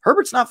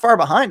 Herbert's not far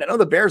behind. I know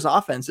the Bears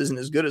offense isn't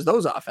as good as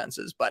those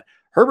offenses, but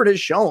Herbert has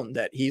shown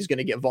that he's going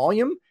to get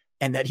volume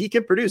and that he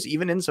can produce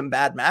even in some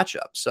bad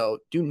matchups. So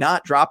do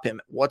not drop him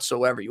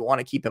whatsoever. You want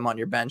to keep him on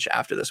your bench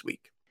after this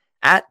week.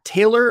 At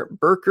Taylor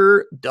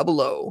Burker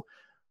 00,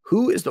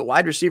 who is the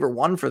wide receiver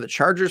 1 for the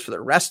Chargers for the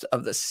rest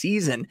of the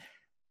season?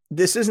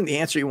 This isn't the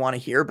answer you want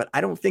to hear, but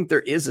I don't think there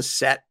is a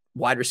set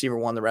wide receiver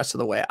 1 the rest of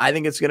the way. I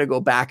think it's going to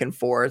go back and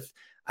forth.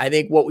 I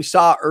think what we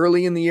saw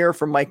early in the year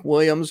from Mike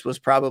Williams was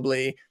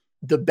probably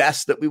the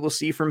best that we will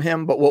see from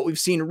him. But what we've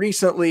seen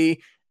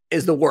recently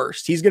is the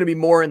worst. He's going to be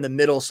more in the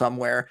middle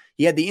somewhere.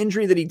 He had the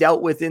injury that he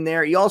dealt with in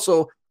there. He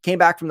also came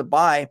back from the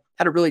bye,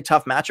 had a really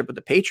tough matchup with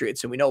the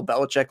Patriots. And we know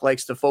Belichick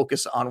likes to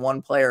focus on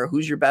one player.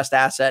 Who's your best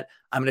asset?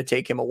 I'm going to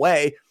take him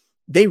away.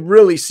 They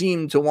really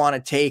seem to want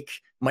to take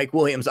Mike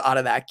Williams out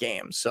of that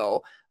game.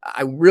 So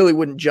I really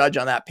wouldn't judge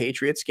on that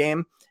Patriots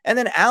game. And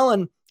then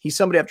Allen, he's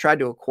somebody I've tried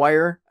to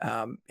acquire,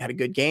 had a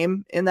good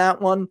game in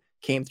that one,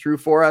 came through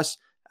for us.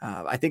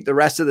 I think the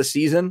rest of the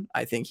season,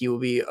 I think he will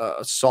be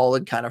a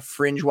solid kind of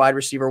fringe wide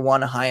receiver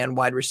 1, high-end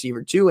wide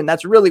receiver 2. And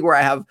that's really where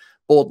I have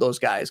both those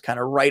guys kind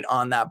of right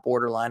on that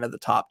borderline of the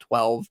top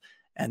 12.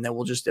 And then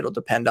it'll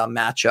depend on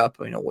matchup,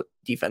 what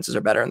defenses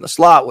are better in the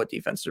slot, what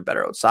defenses are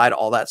better outside,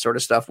 all that sort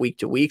of stuff week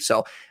to week.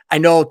 So I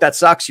know that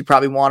sucks. You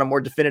probably want a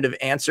more definitive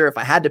answer. If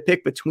I had to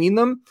pick between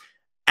them,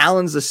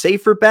 Allen's the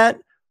safer bet.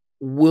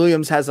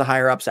 Williams has the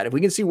higher upside. If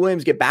we can see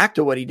Williams get back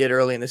to what he did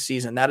early in the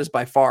season, that is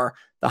by far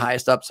the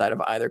highest upside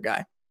of either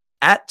guy.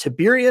 At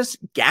Tiberius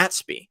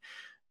Gatsby,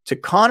 to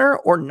Connor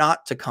or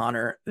not to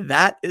Connor?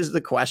 That is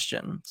the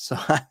question. So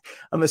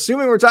I'm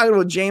assuming we're talking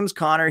about James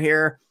Conner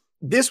here.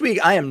 This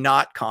week, I am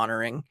not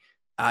Connoring.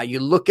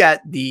 You look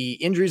at the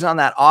injuries on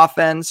that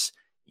offense.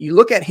 You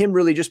look at him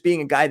really just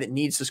being a guy that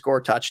needs to score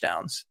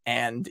touchdowns.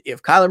 And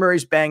if Kyler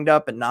Murray's banged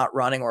up and not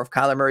running, or if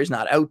Kyler Murray's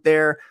not out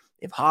there,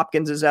 if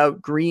Hopkins is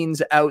out,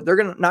 Green's out, they're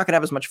not going to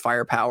have as much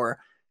firepower.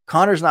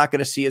 Connor's not going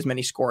to see as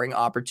many scoring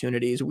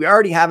opportunities. We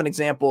already have an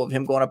example of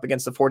him going up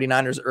against the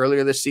 49ers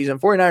earlier this season.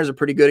 49ers are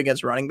pretty good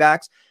against running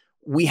backs.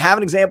 We have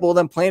an example of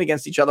them playing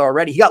against each other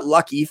already. He got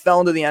lucky. He fell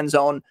into the end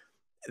zone.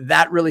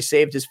 That really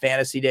saved his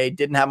fantasy day.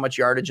 Didn't have much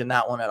yardage in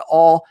that one at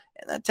all.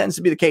 And that tends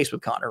to be the case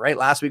with Conner, right?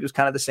 Last week was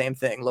kind of the same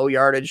thing. Low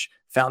yardage,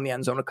 found the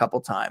end zone a couple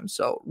times.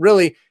 So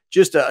really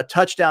just a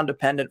touchdown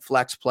dependent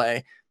flex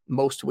play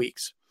most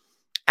weeks.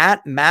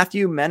 At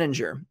Matthew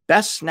Menninger,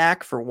 best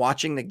snack for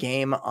watching the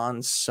game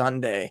on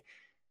Sunday.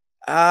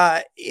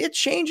 It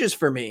changes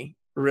for me,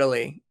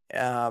 really.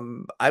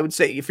 I would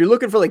say if you're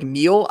looking for like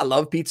meal, I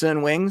love pizza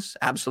and wings.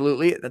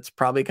 Absolutely. That's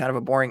probably kind of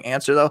a boring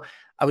answer though.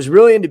 I was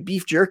really into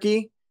beef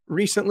jerky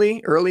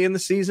recently, early in the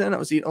season. I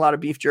was eating a lot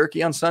of beef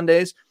jerky on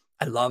Sundays.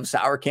 I love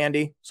sour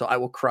candy, so I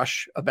will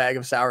crush a bag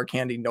of sour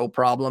candy, no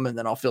problem. And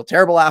then I'll feel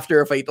terrible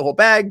after if I eat the whole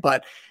bag,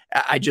 but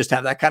I just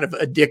have that kind of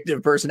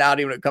addictive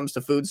personality when it comes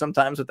to food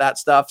sometimes with that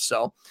stuff.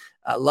 So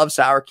I love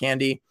sour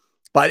candy.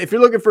 But if you're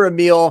looking for a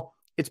meal,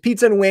 it's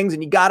pizza and wings,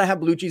 and you got to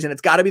have blue cheese, and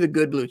it's got to be the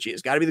good blue cheese.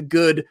 It's got to be the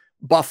good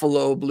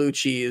buffalo blue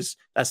cheese.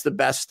 That's the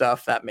best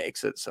stuff that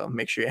makes it. So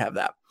make sure you have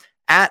that.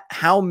 At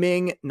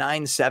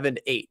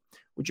Haoming978,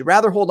 would you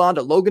rather hold on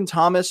to Logan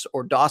Thomas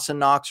or Dawson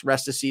Knox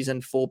rest of season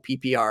full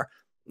PPR?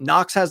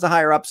 Knox has the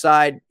higher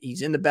upside.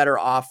 He's in the better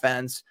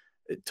offense.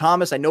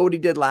 Thomas, I know what he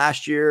did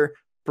last year,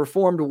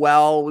 performed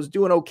well, was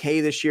doing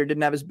okay this year,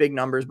 didn't have his big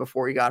numbers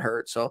before he got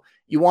hurt. So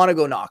you want to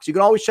go Knox. You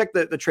can always check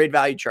the trade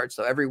value charts.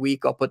 So every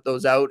week I'll put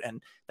those out,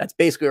 and that's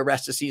basically a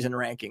rest of season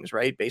rankings,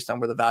 right? Based on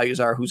where the values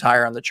are, who's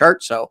higher on the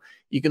chart. So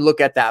you can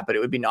look at that, but it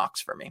would be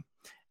Knox for me.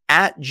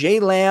 At J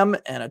Lamb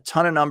and a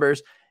ton of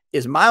numbers,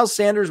 is Miles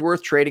Sanders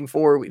worth trading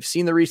for? We've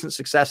seen the recent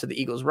success of the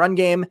Eagles run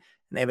game, and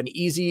they have an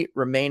easy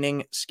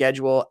remaining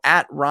schedule.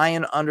 At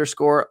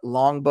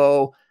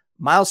Ryan_Longbow,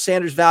 Miles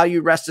Sanders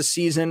value rest of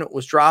season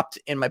was dropped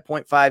in my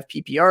 0.5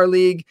 PPR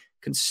league,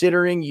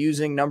 considering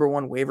using number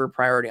one waiver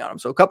priority on him.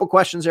 So a couple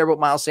questions there about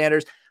Miles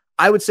Sanders.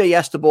 I would say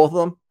yes to both of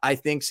them. I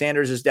think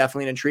Sanders is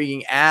definitely an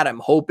intriguing ad. I'm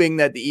hoping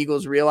that the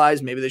Eagles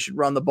realize maybe they should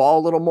run the ball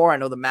a little more. I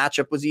know the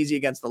matchup was easy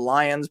against the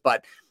Lions,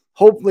 but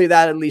hopefully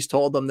that at least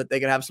told them that they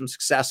can have some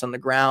success on the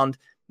ground.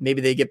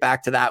 Maybe they get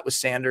back to that with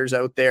Sanders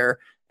out there.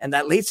 And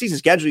that late season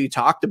schedule you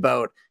talked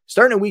about,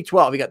 starting in week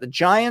 12, you got the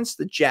Giants,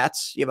 the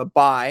Jets, you have a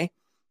bye.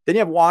 Then you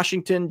have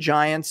Washington,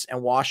 Giants,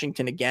 and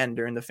Washington again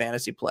during the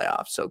fantasy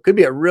playoffs. So it could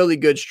be a really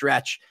good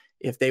stretch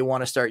if they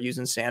want to start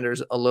using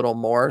Sanders a little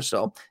more.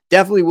 So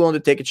definitely willing to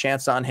take a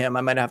chance on him.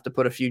 I might have to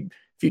put a few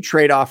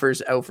trade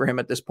offers out for him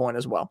at this point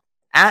as well.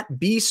 At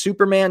B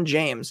Superman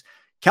James,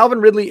 Calvin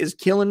Ridley is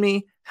killing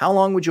me. How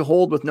long would you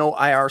hold with no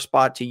IR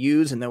spot to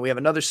use? And then we have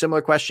another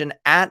similar question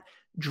at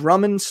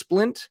Drummond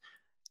Splint.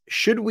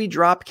 Should we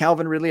drop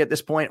Calvin Ridley at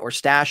this point or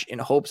stash in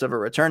hopes of a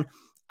return?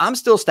 I'm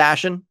still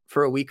stashing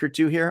for a week or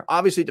two here.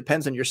 Obviously, it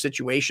depends on your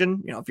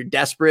situation. You know, if you're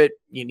desperate,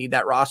 you need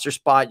that roster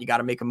spot, you got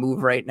to make a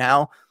move right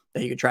now,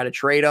 then you can try to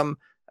trade him.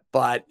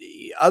 But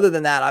other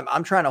than that,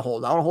 I'm trying to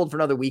hold. I want to hold for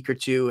another week or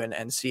two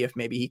and see if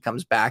maybe he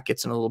comes back,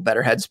 gets in a little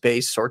better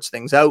headspace, sorts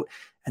things out,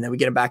 and then we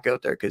get him back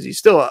out there because he's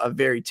still a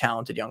very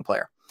talented young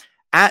player.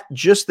 At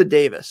Just the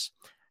Davis,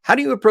 how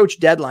do you approach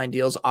deadline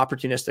deals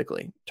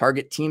opportunistically?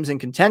 Target teams in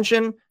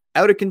contention,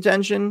 out of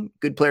contention,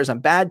 good players on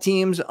bad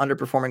teams,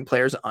 underperforming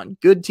players on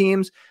good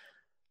teams.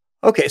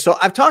 Okay, so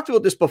I've talked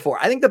about this before.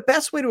 I think the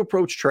best way to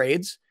approach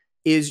trades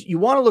is you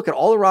want to look at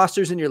all the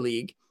rosters in your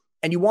league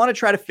and you want to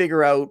try to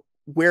figure out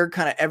where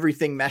kind of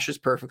everything meshes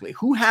perfectly.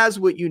 Who has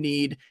what you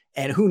need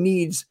and who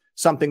needs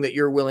something that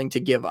you're willing to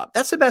give up.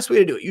 That's the best way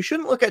to do it. You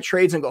shouldn't look at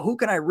trades and go, who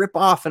can I rip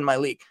off in my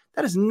league?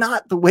 That is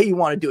not the way you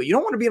want to do it. You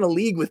don't want to be in a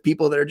league with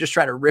people that are just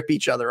trying to rip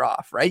each other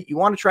off, right? You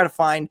want to try to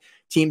find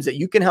teams that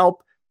you can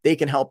help, they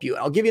can help you.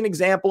 I'll give you an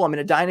example. I'm in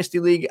a dynasty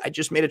league. I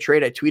just made a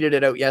trade. I tweeted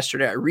it out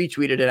yesterday. I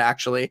retweeted it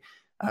actually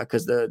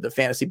because the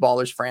Fantasy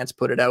Ballers France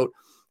put it out.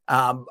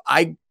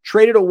 I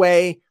traded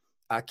away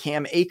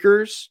Cam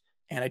Akers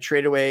and I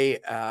traded away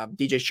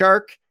DJ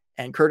Shark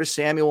and Curtis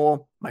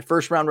Samuel, my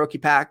first round rookie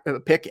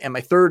pick and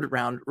my third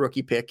round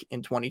rookie pick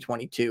in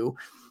 2022.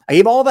 I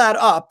gave all that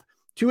up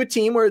to a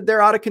team where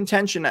they're out of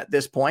contention at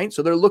this point.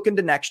 So they're looking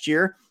to next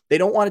year. They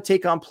don't want to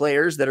take on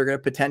players that are going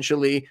to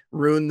potentially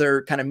ruin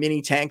their kind of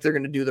mini tank they're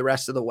going to do the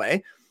rest of the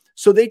way.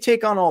 So they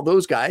take on all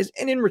those guys.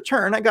 And in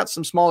return, I got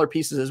some smaller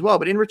pieces as well.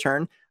 But in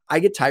return, I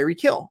get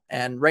Tyreek Hill.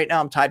 And right now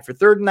I'm tied for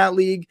third in that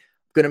league.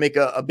 I'm going to make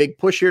a big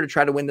push here to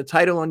try to win the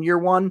title in year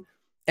one.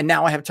 And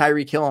now I have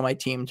Tyreek Hill on my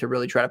team to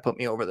really try to put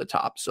me over the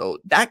top. So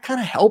that kind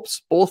of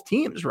helps both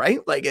teams, right?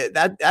 Like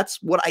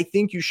that's what I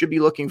think you should be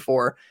looking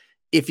for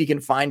if you can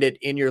find it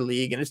in your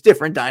league. And it's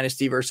different,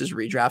 dynasty versus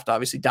redraft.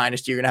 Obviously,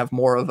 dynasty, you're going to have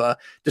more of a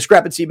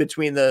discrepancy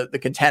between the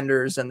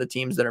contenders and the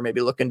teams that are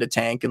maybe looking to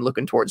tank and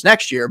looking towards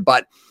next year.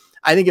 But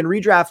I think in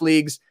redraft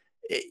leagues,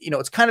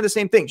 it's kind of the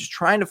same thing, just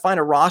trying to find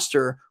a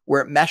roster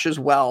where it meshes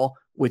well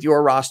with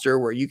your roster,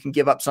 where you can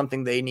give up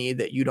something they need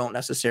that you don't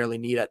necessarily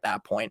need at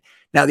that point.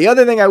 Now, the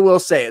other thing I will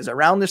say is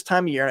around this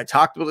time of year, and I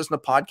talked about this in the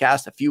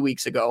podcast a few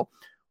weeks ago,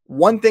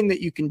 one thing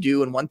that you can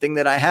do and one thing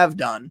that I have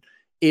done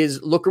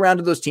is look around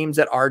to those teams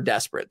that are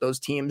desperate, those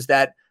teams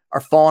that are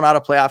falling out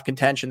of playoff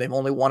contention. They've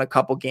only won a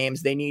couple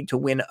games. They need to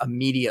win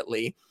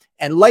immediately.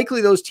 And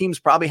likely those teams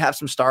probably have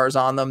some stars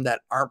on them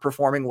that aren't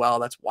performing well.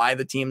 That's why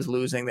the team's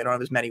losing. They don't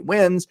have as many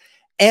wins.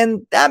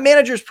 And that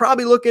manager's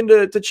probably looking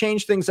to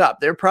change things up.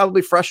 They're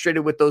probably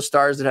frustrated with those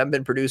stars that haven't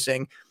been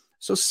producing.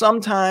 So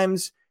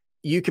sometimes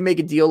you can make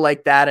a deal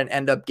like that and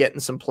end up getting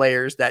some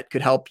players that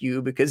could help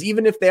you, because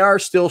even if they are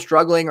still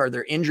struggling or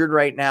they're injured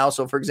right now.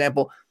 So for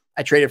example,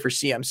 I traded for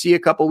CMC a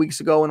couple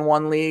weeks ago in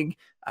one league.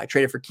 I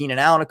traded for Keenan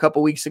Allen a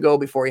couple weeks ago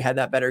before he had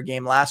that better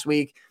game last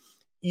week.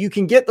 You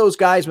can get those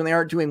guys when they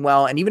aren't doing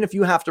well. And even if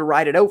you have to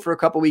ride it out for a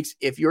couple weeks,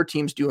 if your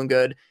team's doing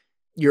good,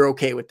 you're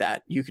okay with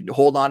that. You can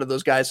hold on to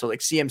those guys. So like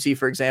CMC,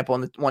 for example,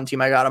 on the one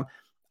team I got him,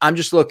 I'm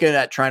just looking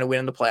at trying to win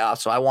in the playoffs.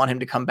 So I want him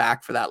to come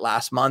back for that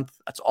last month.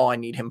 That's all I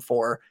need him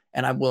for.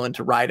 And I'm willing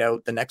to ride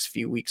out the next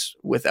few weeks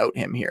without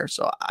him here.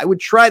 So I would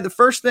try the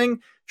first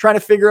thing, try to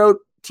figure out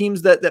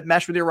teams that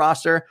mesh with your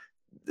roster.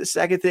 The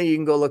second thing, you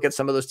can go look at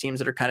some of those teams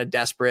that are kind of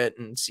desperate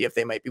and see if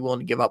they might be willing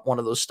to give up one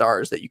of those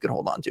stars that you can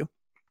hold on to.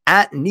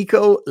 At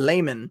Nico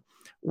Lehman,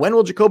 when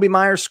will Jacoby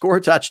Myers score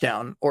a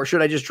touchdown, or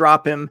should I just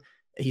drop him?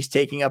 He's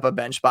taking up a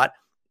bench spot.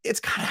 It's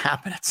got to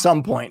happen at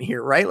some point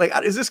here, right? Like,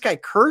 is this guy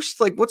cursed?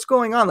 Like, what's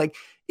going on? Like,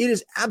 it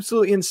is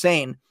absolutely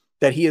insane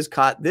that he has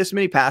caught this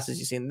many passes.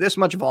 He's seen this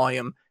much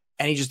volume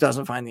and he just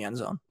doesn't find the end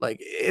zone. Like,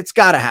 it's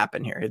got to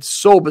happen here. It's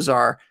so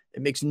bizarre.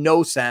 It makes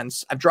no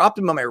sense. I've dropped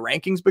him on my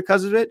rankings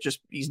because of it.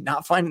 Just he's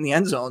not finding the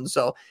end zone.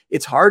 So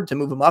it's hard to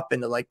move him up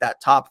into like that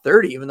top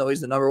 30, even though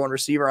he's the number one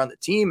receiver on the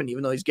team. And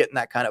even though he's getting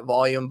that kind of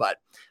volume, but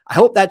I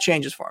hope that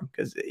changes for him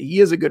because he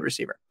is a good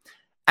receiver.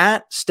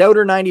 At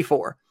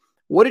Stouter94,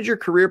 what did your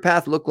career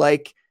path look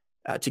like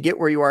to get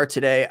where you are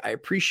today? I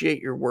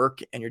appreciate your work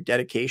and your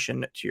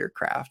dedication to your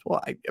craft.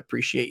 Well, I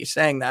appreciate you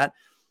saying that.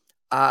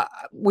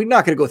 we're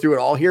not going to go through it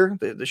all here.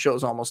 The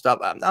show's almost up.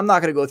 I'm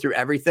not going to go through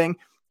everything.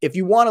 If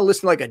you want to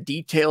listen to like a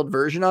detailed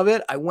version of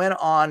it, I went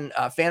on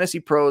Fantasy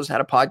Pros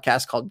had a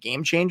podcast called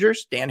Game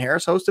Changers. Dan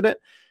Harris hosted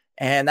it.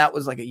 And that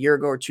was like a year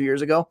ago or 2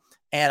 years ago.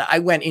 And I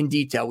went in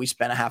detail. We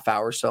spent a half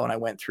hour or so, and I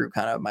went through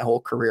kind of my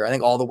whole career. I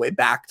think all the way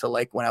back to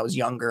like when I was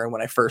younger and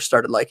when I first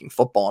started liking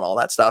football and all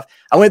that stuff.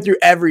 I went through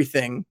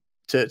everything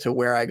to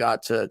where I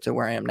got to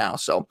where I am now.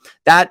 So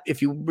that,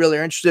 if you really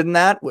are interested in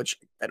that, which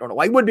I don't know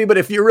why you would be, but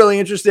if you're really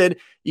interested,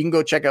 you can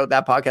go check out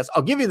that podcast.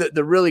 I'll give you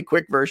the really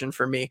quick version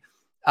for me.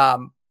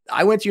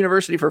 I went to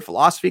university for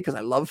philosophy because I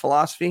love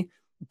philosophy,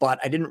 but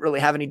I didn't really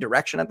have any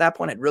direction at that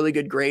point. I had really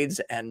good grades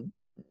and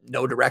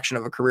no direction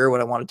of a career,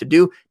 what I wanted to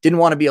do. Didn't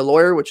want to be a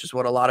lawyer, which is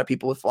what a lot of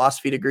people with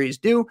philosophy degrees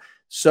do.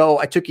 So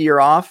I took a year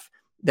off.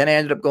 Then I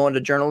ended up going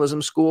to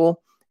journalism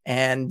school.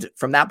 And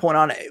from that point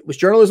on, it was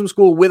journalism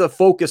school with a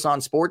focus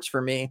on sports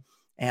for me.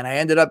 And I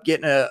ended up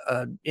getting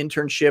an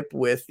internship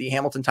with the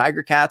Hamilton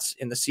Tiger Cats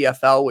in the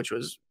CFL, which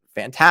was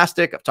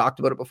fantastic. I've talked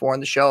about it before on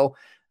the show.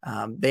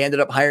 They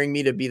ended up hiring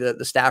me to be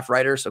the staff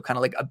writer. So kind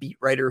of like a beat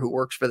writer who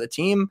works for the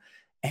team.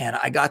 And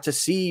I got to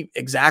see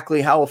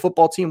exactly how a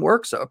football team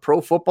works, a pro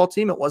football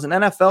team. It wasn't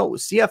NFL, it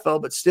was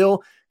CFL, but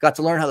still got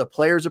to learn how the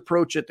players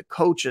approach it, the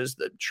coaches,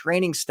 the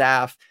training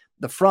staff,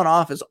 the front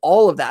office,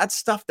 all of that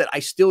stuff that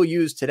I still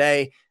use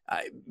today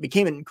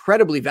became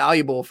incredibly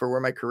valuable for where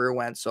my career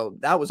went. So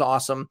that was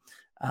awesome.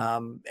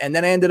 And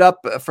then I ended up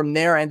with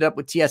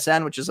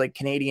TSN, which is like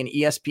Canadian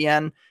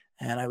ESPN.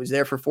 And I was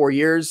there for 4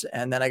 years.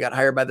 And then I got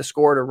hired by the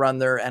Score to run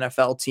their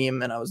NFL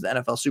team. And I was the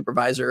NFL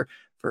supervisor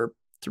for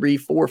 3,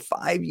 4,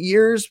 5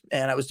 years.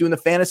 And I was doing the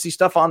fantasy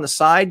stuff on the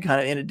side,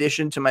 kind of in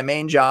addition to my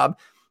main job.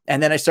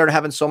 And then I started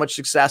having so much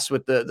success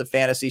with the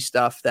fantasy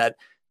stuff that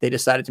they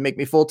decided to make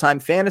me full-time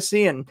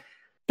fantasy. And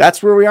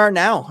that's where we are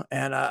now.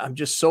 And I'm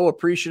just so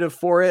appreciative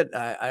for it.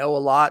 I owe a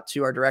lot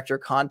to our director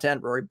of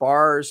content, Rory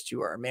Bars,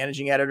 to our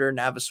managing editor,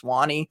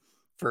 Navaswani,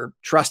 for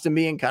trusting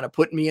me and kind of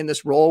putting me in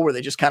this role where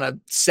they just kind of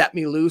set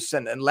me loose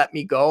and let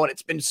me go. And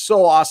it's been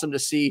so awesome to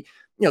see,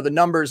 the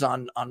numbers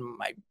on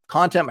my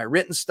content, my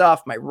written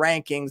stuff, my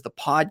rankings, the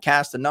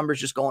podcast, the numbers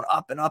just going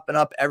up and up and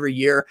up every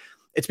year.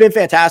 It's been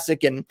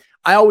fantastic. And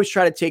I always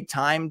try to take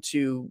time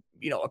to,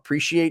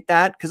 appreciate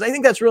that, because I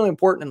think that's really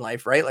important in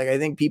life, right? Like, I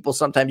think people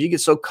sometimes you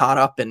get so caught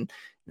up in,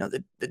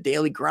 the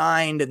daily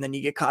grind, and then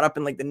you get caught up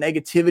in like the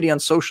negativity on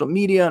social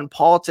media and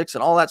politics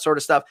and all that sort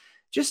of stuff.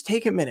 Just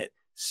take a minute,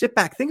 sit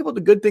back, think about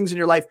the good things in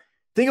your life,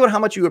 think about how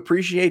much you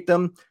appreciate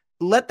them.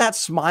 Let that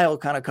smile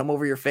kind of come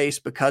over your face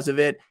because of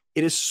it.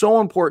 It is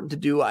so important to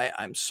do.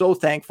 I'm so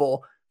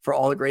thankful for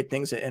all the great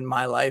things in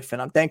my life.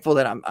 And I'm thankful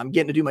that I'm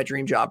getting to do my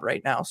dream job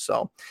right now.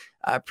 So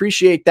I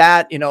appreciate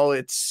that.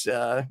 It's,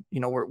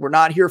 we're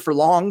not here for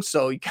long.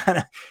 So you kind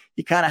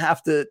of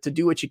have to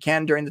do what you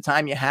can during the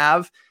time you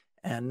have.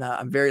 And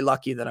I'm very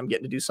lucky that I'm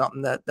getting to do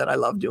something that I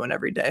love doing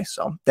every day.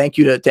 So thank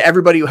you to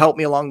everybody who helped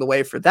me along the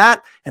way for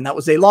that. And that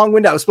was a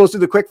long-winded, I was supposed to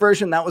do the quick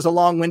version. That was a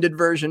long-winded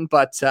version.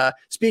 But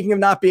speaking of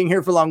not being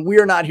here for long,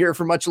 we're not here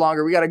for much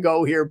longer. We got to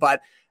go here.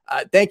 But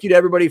thank you to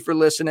everybody for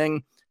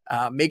listening.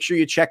 Make sure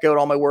you check out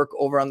all my work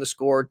over on the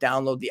Score.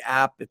 Download the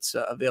app. It's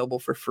available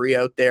for free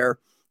out there.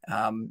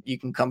 You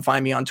can come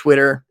find me on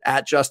Twitter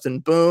at Justin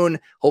Boone.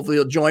 Hopefully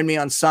you'll join me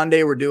on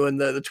Sunday. We're doing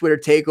the Twitter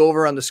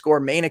takeover on the Score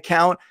main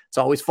account. It's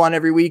always fun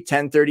every week,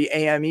 10:30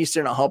 a.m.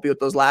 Eastern. I'll help you with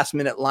those last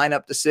minute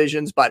lineup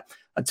decisions. But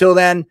until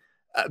then,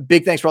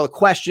 big thanks for all the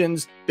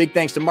questions. Big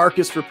thanks to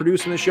Marcus for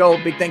producing the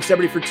show. Big thanks to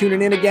everybody for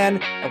tuning in again,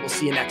 and we'll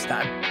see you next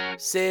time.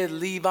 Said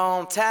leave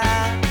on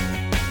time,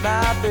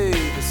 my baby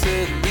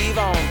said leave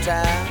on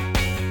time.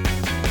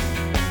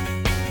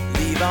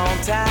 Leave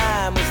on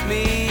time with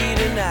me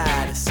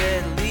tonight. I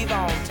said leave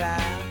on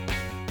time.